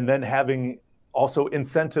 and then having also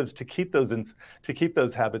incentives to to keep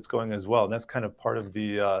those habits going as well. And that's kind of part of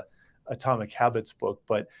the Atomic Habits book.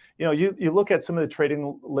 But you look at some of the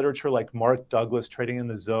trading literature, like Mark Douglas, Trading in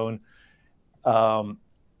the Zone. Um,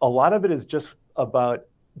 a lot of it is just about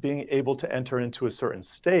being able to enter into a certain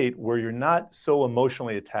state where you're not so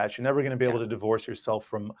emotionally attached. You're never going to be Yeah. able to divorce yourself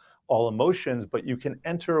from all emotions, but you can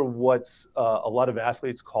enter what's a lot of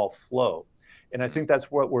athletes call flow. And I Hmm. think that's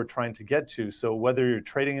what we're trying to get to. So whether you're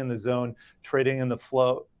trading in the zone, trading in the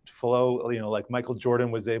flow, like Michael Jordan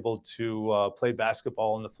was able to play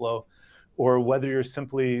basketball in the flow, or whether you're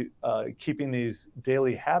simply keeping these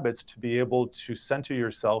daily habits to be able to center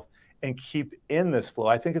yourself and keep in this flow.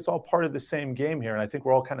 I think it's all part of the same game here. And I think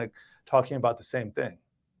we're all kind of talking about the same thing.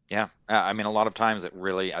 Yeah. I mean, a lot of times it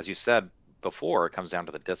really, as you said before, it comes down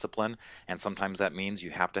to the discipline, and sometimes that means you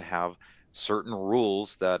have to have certain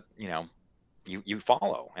rules that you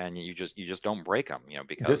follow, and you just don't break them,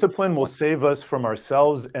 because Discipline will what. save us from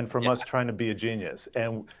ourselves and from Yeah. us trying to be a genius.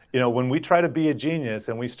 And when we try to be a genius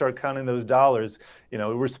and we start counting those dollars,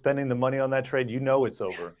 we're spending the money on that trade, it's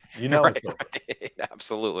over. Right, It's over. right.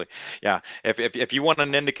 Absolutely. Yeah. If you want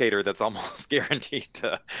an indicator that's almost guaranteed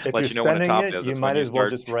to If you're let you know when a spending top it, is, you it's when might you as well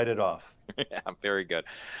start. just write it off. Yeah, very good.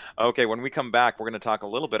 Okay, when we come back, we're going to talk a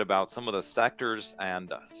little bit about some of the sectors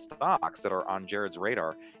and stocks that are on Jared's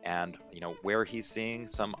radar, and where he's seeing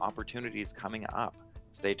some opportunities coming up.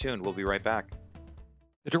 Stay tuned. We'll be right back.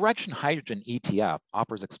 The Direction Hydrogen ETF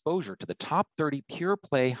offers exposure to the top 30 pure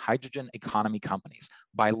play hydrogen economy companies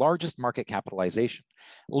by largest market capitalization,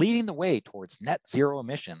 leading the way towards net zero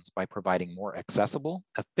emissions by providing more accessible,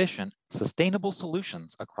 efficient, sustainable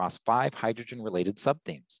solutions across 5 hydrogen related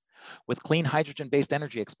subthemes. With clean hydrogen based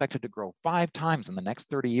energy expected to grow 5 times in the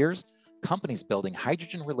next 30 years, companies building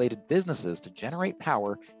hydrogen related businesses to generate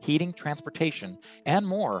power, heating, transportation, and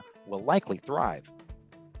more will likely thrive.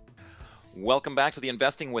 Welcome back to the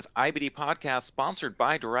Investing with IBD podcast, sponsored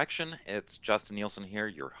by Direction. It's Justin Nielsen here,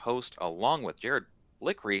 your host, along with Jared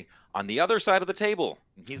Blickery on the other side of the table.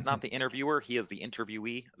 He's not the interviewer, he is the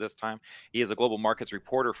interviewee this time. He is a global markets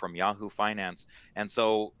reporter from Yahoo Finance. And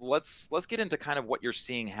so let's get into kind of what you're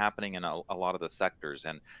seeing happening in a lot of the sectors.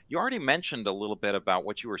 And you already mentioned a little bit about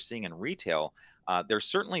what you were seeing in retail. There's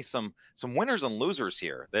certainly some winners and losers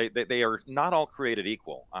here. They are not all created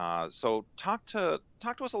equal. So talk to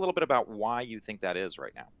us a little bit about why you think that is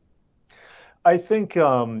right now. I think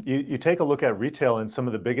you take a look at retail, and some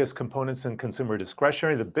of the biggest components in consumer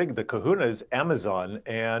discretionary, the kahuna is Amazon,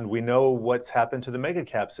 and we know what's happened to the mega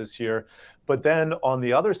caps this year. But then on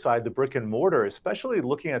the other side, the brick and mortar, especially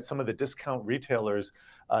looking at some of the discount retailers,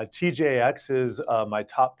 TJX is my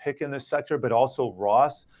top pick in this sector, but also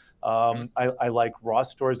Ross. Mhm. I like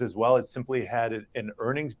Ross stores as well. It simply had an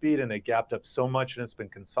earnings beat and it gapped up so much and it's been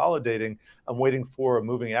consolidating. I'm waiting for a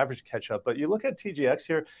moving average catch up. But you look at TGX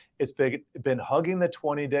here, it's been hugging the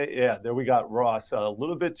 20-day. Yeah, there we got Ross. A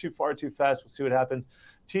little bit too far, too fast. We'll see what happens.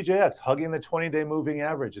 TJX hugging the 20-day moving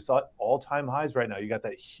average. It's at all-time highs right now. You got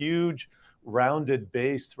that huge rounded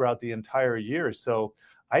base throughout the entire year. So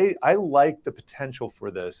I like the potential for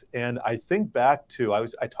this. And I think back to I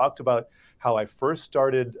talked about how I first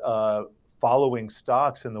started following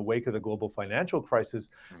stocks in the wake of the global financial crisis.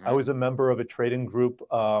 I Mhm. was a member of a trading group,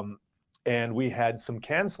 and we had some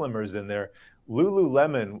can slimmers in there.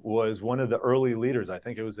 Lululemon was one of the early leaders. I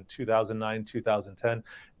think it was in 2009, 2010.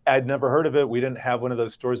 I'd never heard of it. We didn't have one of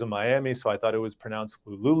those stores in Miami, so I thought it was pronounced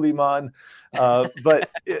Lululemon. But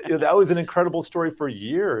that was an incredible story for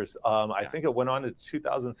years. I Yeah. think it went on to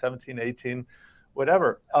 2017, 18,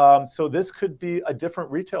 whatever. So this could be a different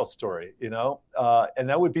retail story, and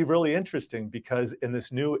that would be really interesting because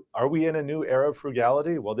are we in a new era of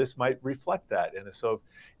frugality? Well, this might reflect that. And so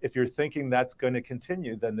if you're thinking that's going to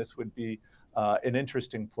continue, then this would be an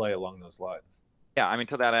interesting play along those lines. Yeah, I mean,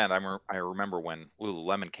 to that end, I remember when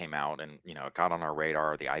Lululemon came out and, it got on our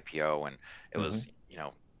radar, the IPO, and it was,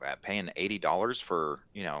 Mhm. paying $80 for,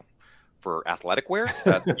 for athletic wear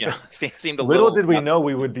that, seemed a Little little did we nuts. know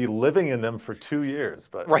we would be living in them for 2 years,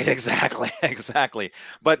 but Right, exactly, exactly.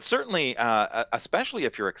 But certainly, especially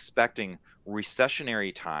if you're expecting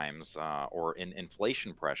recessionary times or in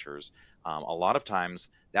inflation pressures, a lot of times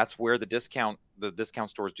that's where the discount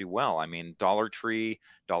stores do well. I mean, Dollar Tree,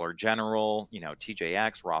 Dollar General,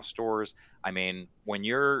 TJX, Ross stores. I mean, when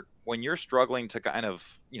you're struggling to kind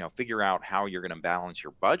of figure out how you're going to balance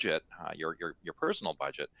your budget, your personal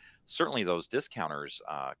budget, certainly those discounters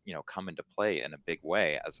come into play in a big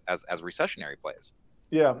way as recessionary plays.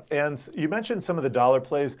 yeah. And you mentioned some of the dollar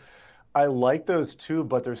plays. I like those too,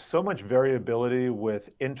 but there's so much variability with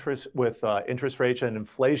interest rates and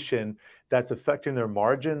inflation that's affecting their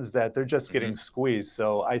margins that they're just Hmm. getting squeezed.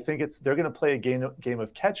 So I think they're going to play a game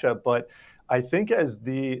of catch up. But I think as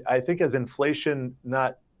inflation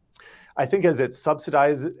not I think as it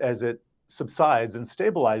subsides and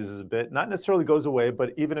stabilizes a bit, not necessarily goes away,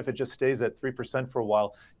 but even if it just stays at 3% for a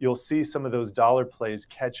while, you'll see some of those dollar plays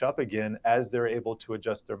catch up again as they're able to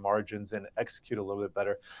adjust their margins and execute a little bit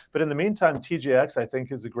better. But in the meantime, TJX I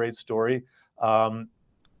think is a great story. Um,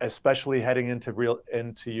 Especially heading into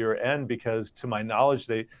year end, because to my knowledge,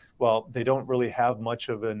 they don't really have much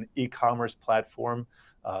of an e-commerce platform.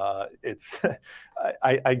 It's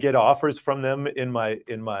I get offers from them in my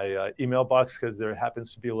email box because there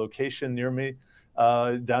happens to be a location near me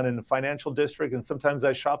down in the financial district, and sometimes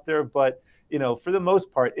I shop there. But for the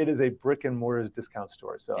most part, it is a brick and mortar discount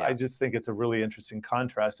store. So I Yeah. just think it's a really interesting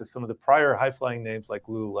contrast to some of the prior high flying names like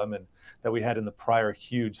Lululemon that we had in the prior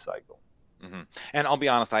huge cycle. Hmm. And I'll be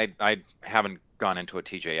honest, I haven't gone into a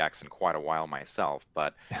TJX in quite a while myself,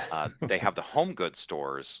 but they have the home goods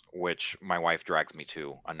stores, which my wife drags me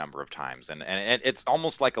to a number of times, and it's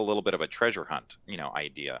almost like a little bit of a treasure hunt,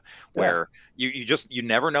 idea where Yes. you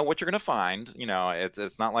never know what you're going to find.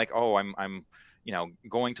 It's not like, oh, I'm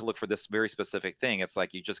going to look for this very specific thing. It's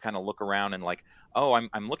like you just kind of look around and like, oh, I'm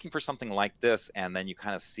looking for something like this, and then you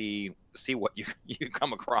kind of see what you you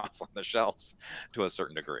come across on the shelves to a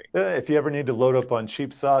certain degree. If you ever need to load up on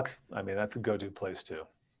cheap socks, I mean, that's a go-to place too.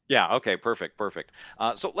 Yeah. Okay. Perfect. Perfect.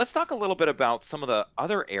 So let's talk a little bit about some of the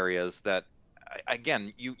other areas that,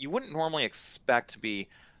 again, you wouldn't normally expect to be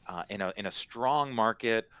in a strong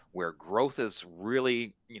market where growth is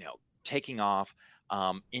really taking off.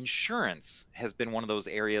 Insurance has been one of those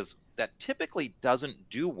areas that typically doesn't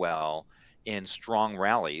do well in strong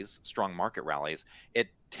rallies, strong market rallies. It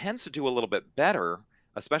tends to do a little bit better,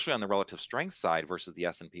 especially on the relative strength side versus the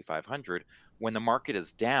S&P 500 when the market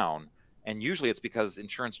is down, and usually it's because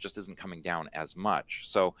insurance just isn't coming down as much.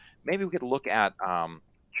 So maybe we could look at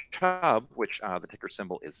Chubb, which the ticker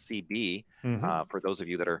symbol is CB. Hmm. For those of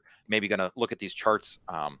you that are maybe going to look at these charts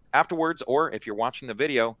afterwards, or if you're watching the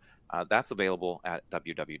video, that's available at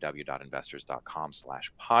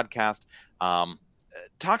www.investors.com/podcast.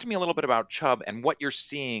 Talk to me a little bit about Chubb and what you're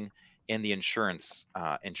seeing in the insurance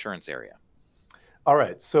area. All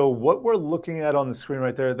right. So what we're looking at on the screen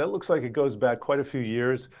right there, that looks like it goes back quite a few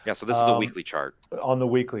years. Yeah, so this is a Um, weekly chart. on the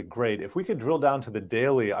weekly, great. If we could drill down to the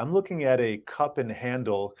daily, I'm looking at a cup and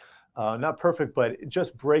handle. Not perfect, but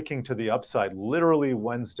just breaking to the upside, literally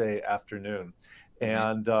Wednesday afternoon. Hmm.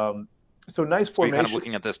 And so nice So you're kind of formation.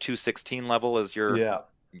 looking at this 216 level as Yeah,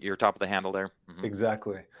 your top of the handle there. Hmm.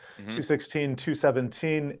 exactly. Hmm. 216,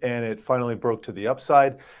 217, and it finally broke to the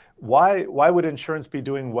upside. Why would insurance be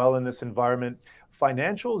doing well in this environment?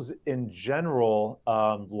 Financials in general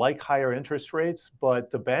like higher interest rates,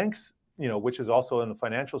 but the banks, which is also on the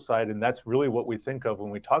financial side, and that's really what we think of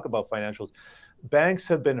when we talk about financials. Banks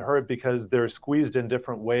have been hurt because they're squeezed in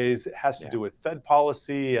different ways. It has to Yeah. do with Fed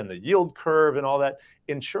policy and the yield curve and all that.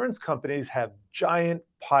 Insurance companies have giant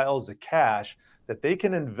piles of cash that they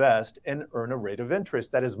can invest and earn a rate of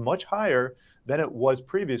interest that is much higher than it was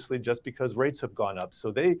previously just because rates have gone up.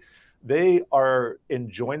 So they are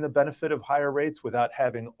enjoying the benefit of higher rates without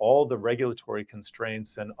having all the regulatory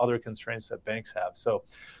constraints and other constraints that banks have. So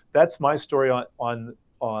that's my story on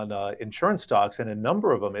insurance stocks, and a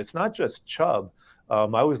number of them. It's not just Chubb.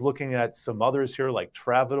 I was looking at some others here like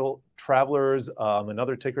Travelers,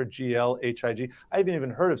 another ticker GLHIG. I haven't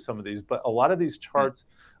even heard of some of these, but a lot of these charts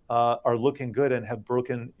are looking good and have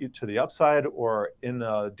broken to the upside or in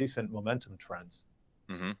decent momentum trends.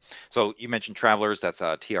 Hmm. So you mentioned Travelers, that's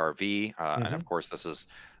TRV, and of Hmm. course this is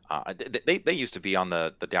they used to be on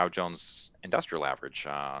the Dow Jones Industrial Average,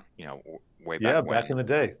 way back Yeah, back when. in the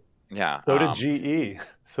day. Yeah. So did GE.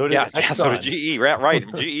 So did Yeah, yeah, so did Exxon. GE, right, right.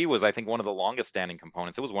 GE was, I think, one of the longest standing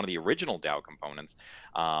components. It was one of the original Dow components.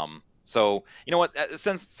 So you know what?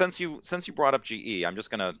 Since you brought up GE, I'm just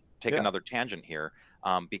gonna take Yeah. another tangent here,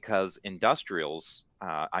 because industrials.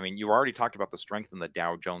 I mean, you already talked about the strength in the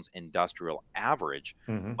Dow Jones Industrial Average,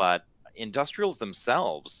 Hmm. but industrials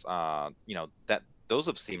themselves, that those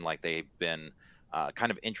have seemed like they've been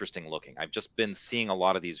kind of interesting looking. I've just been seeing a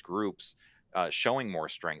lot of these groups showing more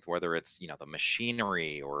strength, whether it's the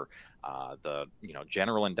machinery or the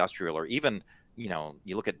general industrial, or even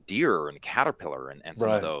you look at Deere and Caterpillar and some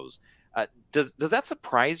of Right. those. Does that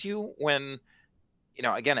surprise you when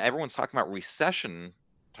again everyone's talking about recession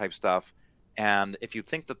type stuff, and if you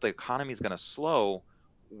think that the economy is going to slow,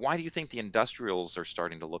 why do you think the industrials are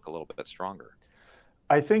starting to look a little bit stronger?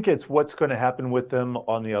 I think it's what's going to happen with them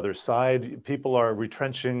on the other side. People are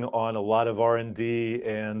retrenching on a lot of R&D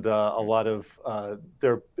and a Mhm. lot of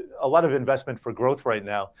there a lot of investment for growth right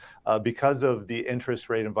now because of the interest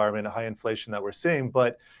rate environment and high inflation that we're seeing.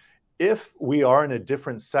 But if we are in a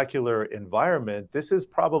different secular environment, this is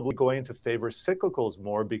probably going to favor cyclicals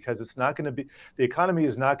more because it's not going to be the economy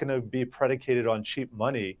is not going to be predicated on cheap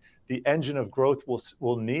money. The engine of growth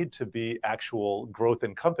will need to be actual growth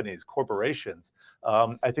in companies, corporations.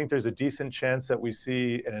 I think there's a decent chance that we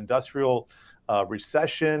see an industrial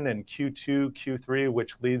recession in Q2, Q3,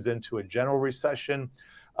 which leads into a general recession.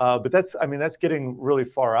 But that's getting really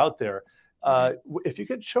far out there. Mhm. If you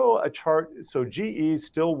could show a chart, so GE is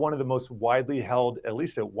still one of the most widely held, at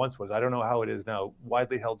least it once was. I don't know how it is now,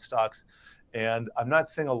 widely held stocks. And I'm not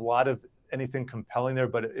seeing a lot of anything compelling there.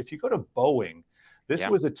 But if you go to Boeing, this Yeah.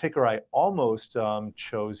 was a ticker I almost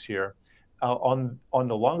chose here. On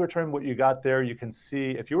the longer term, what you got there, you can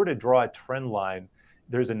see if you were to draw a trend line,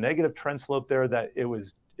 there's a negative trend slope there that it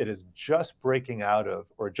is just breaking out of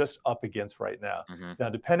or just up against right now. Hmm. Now,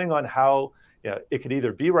 depending on how, yeah, it could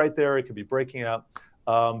either be right there, it could be breaking out.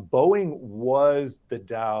 Boeing was the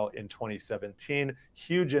Dow in 2017,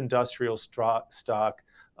 huge industrial stock.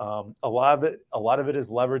 A lot of it is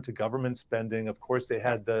levered to government spending. Of course, they Yeah.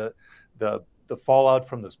 had the fallout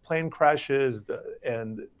from those plane crashes,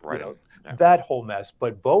 and Right. Yeah. that whole mess.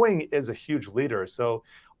 But Boeing is a huge leader. So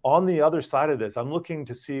on the other side of this, I'm looking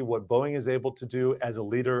to see what Boeing is able to do as a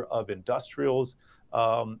leader of industrials.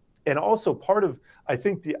 And also part of, I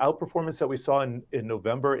think the outperformance that we saw in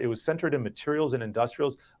November, it was centered in materials and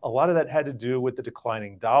industrials. A lot of that had to do with the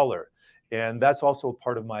declining dollar. And that's also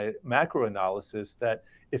part of my macro analysis that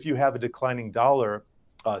if you have a declining dollar,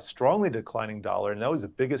 strongly declining dollar, and that was the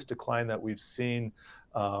biggest decline that we've seen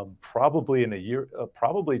probably in a year,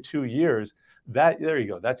 probably 2 years. That there you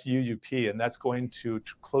go. That's UUP, and that's going to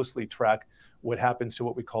closely track what happens to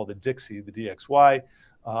what we call the Dixie, the DXY.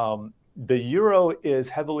 The euro is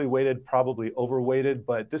heavily weighted, probably overweighted,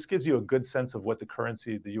 but this gives you a good sense of what the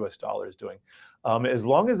currency, the US dollar, is doing. As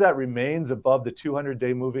long as that remains above the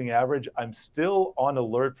 200-day moving average, I'm still on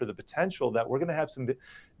alert for the potential that we're going to have some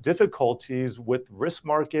difficulties with risk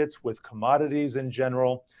markets, with commodities in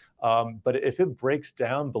general. But if it breaks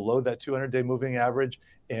down below that 200-day moving average,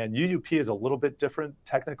 and UUP is a little bit different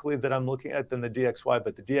technically that I'm looking at than the DXY,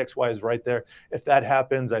 but the DXY is right there. If that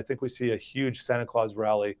happens, I think we see a huge Santa Claus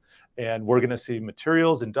rally, and we're going to see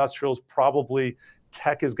materials, industrials probably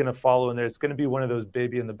tech is going to follow in there. It's going to be one of those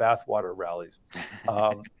baby in the bathwater rallies.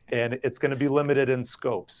 And it's going to be limited in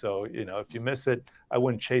scope. So, if you miss it, I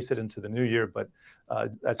wouldn't chase it into the new year, but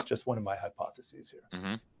that's just one of my hypotheses here.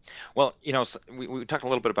 Hmm. Well, we talked a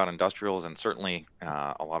little bit about industrials, and certainly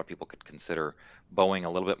a lot of people could consider Boeing a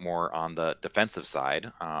little bit more on the defensive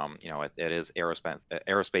side. It is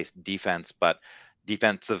aerospace defense, but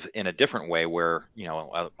defensive in a different way, where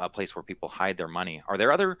a place where people hide their money. Are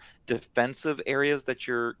there other defensive areas that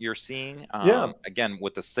you're seeing? Yeah. Again,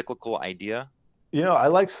 with the cyclical idea. I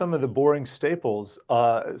like some of the boring staples,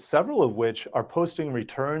 several of which are posting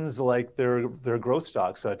returns like their growth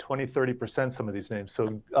stocks, 20, 30%, some of these names. So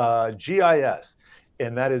GIS,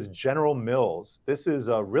 and that is General Mills. This is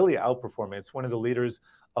really outperforming. It's one of the leaders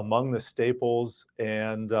among the staples.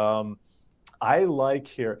 And I like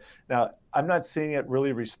here. Now, I'm not seeing it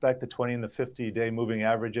really respect the 20 and the 50-day moving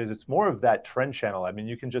averages. It's more of that trend channel. I mean,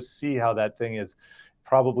 you can just see how that thing is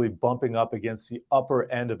probably bumping up against the upper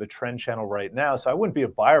end of a trend channel right now. So I wouldn't be a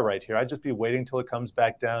buyer right here. I'd just be waiting till it comes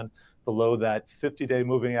back down below that 50-day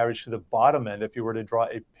moving average to the bottom end if you were to draw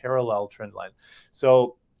a parallel trend line.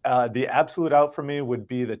 So the absolute out for me would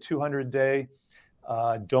be the 200-day.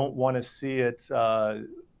 Don't want to see it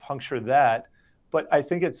puncture that. But I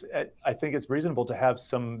think it's reasonable to have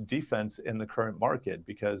some defense in the current market,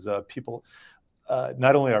 because people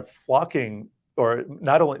not only are flocking, or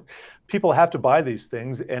not only people have to buy these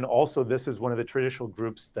things, and also this is one of the traditional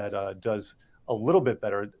groups that does a little bit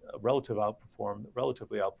better, relatively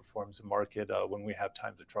outperforms the market when we have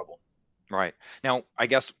times of trouble. Right. Now, I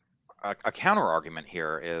guess a counter argument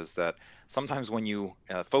here is that sometimes when you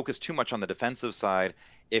focus too much on the defensive side,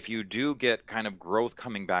 if you do get kind of growth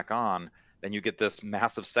coming back on, then you get this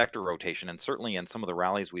massive sector rotation. And certainly in some of the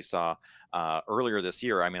rallies we saw earlier this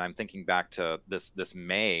year, I mean, I'm thinking back to this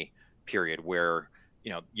May period where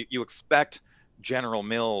you expect General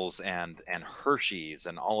Mills and Hershey's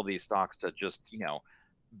and all of these stocks to just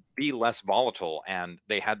be less volatile, and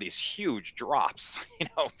they had these huge drops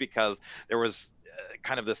because there was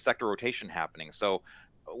kind of this sector rotation happening. So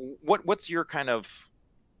what's your kind of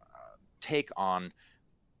take on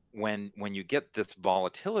when you get this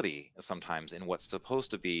volatility sometimes in what's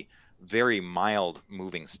supposed to be very mild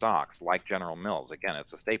moving stocks like General Mills? Again,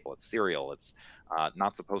 it's a staple, it's cereal, it's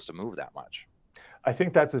not supposed to move that much. I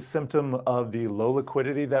think that's a symptom of the low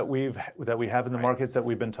liquidity that we have in the Right. markets that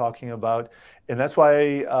we've been talking about, and that's why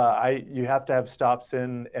you have to have stops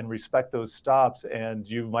in and respect those stops. And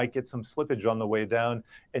you might get some slippage on the way down,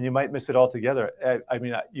 and you might miss it altogether. I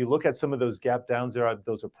mean, you look at some of those gap downs there;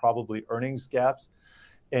 those are probably earnings gaps.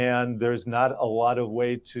 And there's not a lot of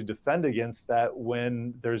way to defend against that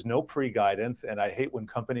when there's no pre-guidance. And I hate when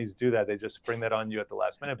companies do that; they just spring that on you at the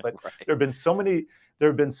last minute. But Right. there have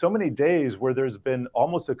been so many days where there's been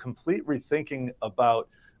almost a complete rethinking about,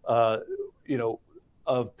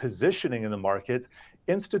 of positioning in the markets.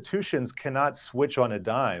 Institutions cannot switch on a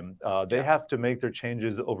dime; they Yeah. have to make their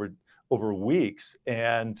changes over weeks,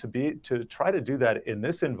 and to try to do that in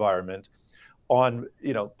this environment.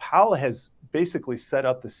 Powell has basically set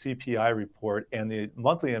up the CPI report and the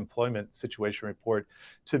monthly employment situation report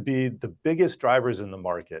to be the biggest drivers in the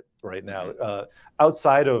market right now.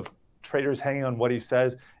 Outside of traders hanging on what he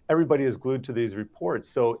says, everybody is glued to these reports.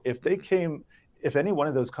 So if any one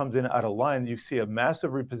of those comes in out of line, you see a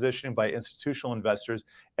massive repositioning by institutional investors.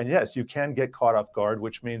 And yes, you can get caught off guard,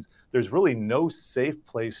 which means there's really no safe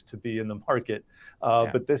place to be in the market. Yeah.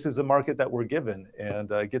 But this is a market that we're given,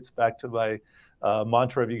 and it gets back to my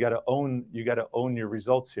mantra of you got to own your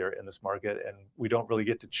results here in this market, and we don't really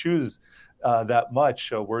get to choose that much.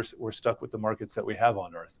 So we're stuck with the markets that we have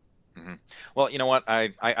on Earth. Mm-hmm. Well, you know what?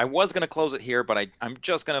 I was going to close it here, but I'm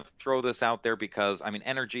just going to throw this out there because, I mean,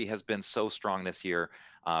 energy has been so strong this year.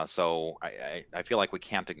 So I feel like we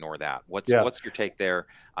can't ignore that. What's your take there?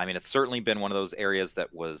 I mean, it's certainly been one of those areas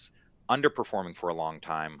that was underperforming for a long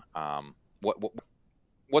time.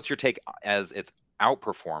 What's your take as it's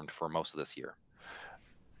outperformed for most of this year?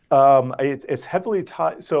 It's heavily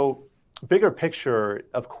tied. So bigger picture,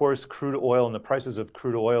 of course, crude oil and the prices of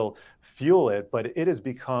crude oil fuel it, but it has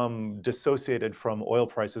become dissociated from oil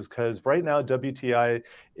prices, because right now WTI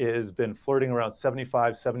has been flirting around $75,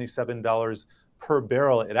 $77 per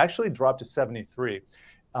barrel. It actually dropped to 73.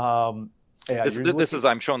 This is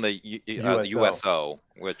I'm showing the USO. USO,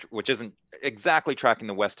 which isn't exactly tracking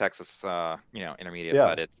the West Texas intermediate, Yeah.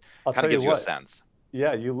 but it I'll kind tell of you gives you a what. sense.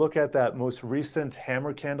 Yeah, you look at that most recent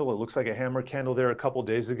hammer candle. It looks like a hammer candle there a couple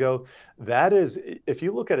days ago. That is, if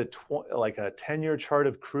you look at like a 10-year chart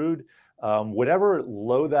of crude, whatever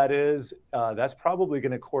low that is, that's probably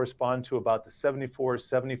going to correspond to about the $74,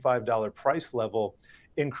 $75 price level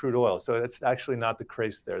in crude oil. So that's actually not the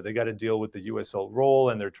case there. They got to deal with the USO roll,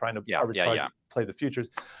 and they're trying to Yeah, yeah, arbitrage, yeah. play the futures.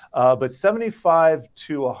 But 75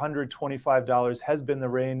 to $125 has been the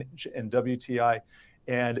range in WTI.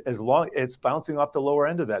 And as long it's bouncing off the lower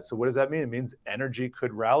end of that. So what does that mean? It means energy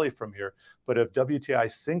could rally from here. But if WTI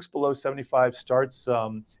sinks below 75, starts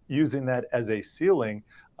using that as a ceiling,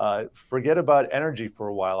 forget about energy for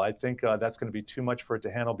a while. I think that's going to be too much for it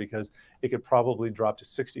to handle, because it could probably drop to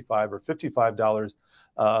 65 or $55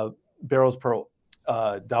 barrels per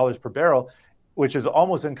dollars per barrel, which is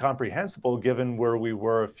almost incomprehensible given where we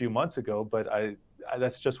were a few months ago. But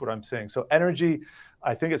that's just what I'm saying. So energy,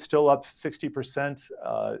 I think it's still up 60%.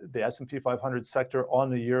 The S&P 500 sector on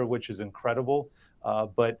the year, which is incredible.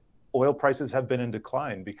 But oil prices have been in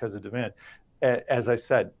decline because of demand. As I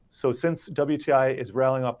said, so since WTI is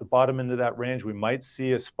rallying off the bottom end of that range, we might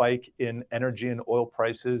see a spike in energy and oil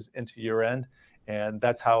prices into year end. And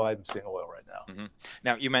that's how I'm seeing oil right now.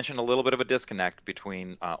 Now, you mentioned a little bit of a disconnect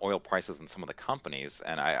between oil prices and some of the companies,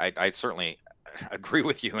 and I certainly agree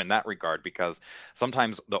with you in that regard, because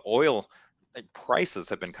sometimes the oil prices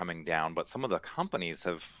have been coming down, but some of the companies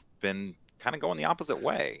have been kind of going the opposite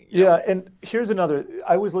way. Yeah, and here's another.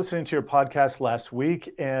 I was listening to your podcast last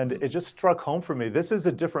week, and Mhm. it just struck home for me. This is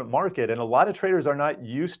a different market, and a lot of traders are not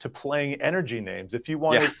used to playing energy names. Yeah,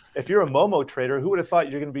 If you're a Momo trader, who would have thought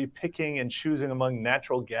you're going to be picking and choosing among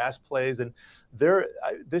natural gas plays? And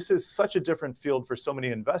this is such a different field for so many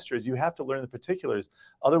investors. You have to learn the particulars.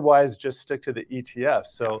 Otherwise, just stick to the ETF. yeah.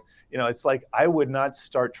 So, it's like I would not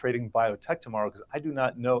start trading biotech tomorrow because I do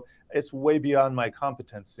not know. It's way beyond my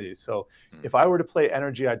competency. So Mm. if I were to play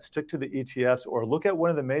energy, I'd stick to the ETFs or look at one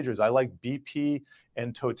of the majors. I like BP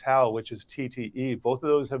and Total, which is TTE. Both of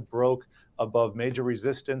those have broke above major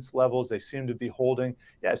resistance levels. They seem to be holding.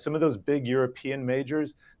 Yeah, some of those big European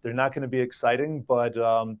majors, they're not going to be exciting, but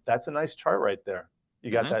that's a nice chart right there. You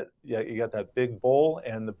got Mhm. that. Yeah, you got that big bull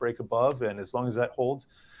and the break above, and as long as that holds,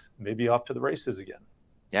 maybe off to the races again.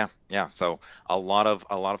 Yeah, yeah. So a lot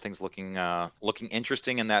of things looking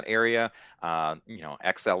interesting in that area.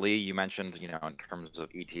 XLE you mentioned. In terms of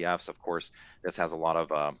ETFs, of course, this has a lot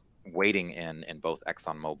of weighting in both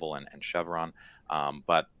ExxonMobil and Chevron.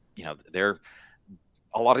 But they're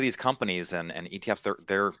a lot of these companies and ETFs,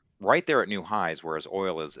 they're right there at new highs, whereas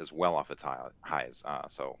oil is well off its highs.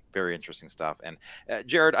 So very interesting stuff. And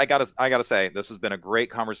Jared, I gotta say, this has been a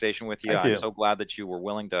great conversation with you. Thank I'm you. so glad that you were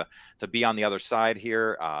willing to be on the other side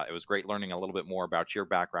here. It was great learning a little bit more about your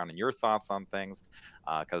background and your thoughts on things.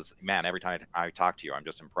 Because man, every time I talk to you, I'm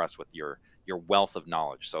just impressed with your wealth of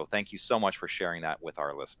knowledge. So thank you so much for sharing that with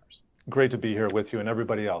our listeners. Great to be here with you and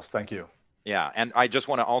everybody else. Thank you. Yeah, and I just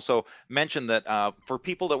want to also mention that for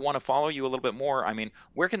people that want to follow you a little bit more, I mean,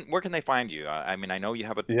 where can they find you? I mean, I know you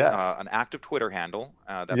have Yes. an active Twitter handle.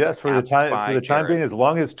 That's Yes, at for Spy the time Jared. being, as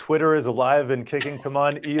long as Twitter is alive and kicking, come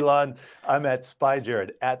on, Elon, I'm at Spy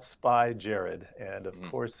Jared, at Spy Jared, and of Mhm.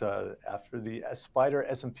 course, after the Spider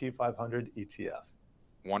S&P 500 ETF.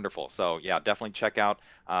 Wonderful. So yeah, definitely check out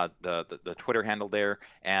the Twitter handle there.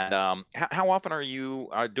 And how often are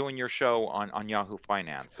you doing your show on Yahoo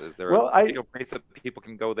Finance? Is there a Well, particular place that people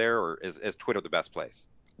can go there, or is Twitter the best place?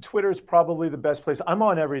 Twitter's probably the best place. I'm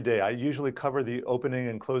on every day. I usually cover the opening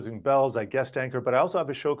and closing bells. I guest anchor, but I also have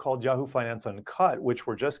a show called Yahoo Finance Uncut, which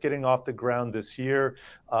we're just getting off the ground this year.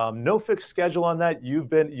 No fixed schedule on that. You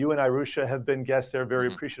and Irusha have been guests there. Very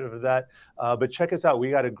Mhm. appreciative of that. But check us out. We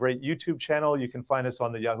got a great YouTube channel. You can find us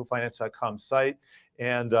on the yahoofinance.com site.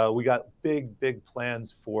 And we got big, big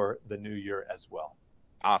plans for the new year as well.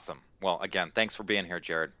 Awesome. Well, again, thanks for being here,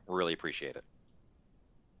 Jared. Really appreciate it.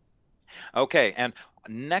 Okay, and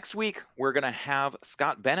next week we're going to have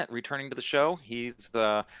Scott Bennett returning to the show. He's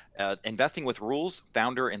the Investing with Rules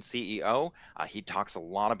founder and CEO. He talks a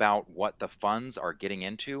lot about what the funds are getting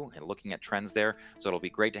into and looking at trends there. So it'll be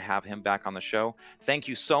great to have him back on the show. Thank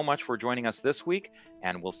you so much for joining us this week,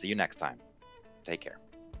 and we'll see you next time. Take care.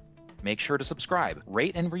 Make sure to subscribe,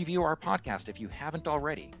 rate, and review our podcast if you haven't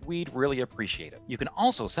already. We'd really appreciate it. You can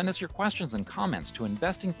also send us your questions and comments to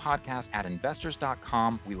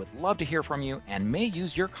investingpodcast@investors.com. We would love to hear from you and may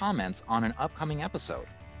use your comments on an upcoming episode.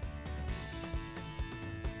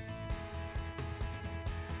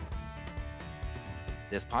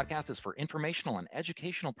 This podcast is for informational and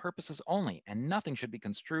educational purposes only, and nothing should be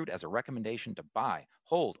construed as a recommendation to buy,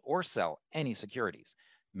 hold, or sell any securities.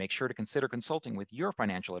 Make sure to consider consulting with your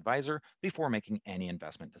financial advisor before making any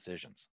investment decisions.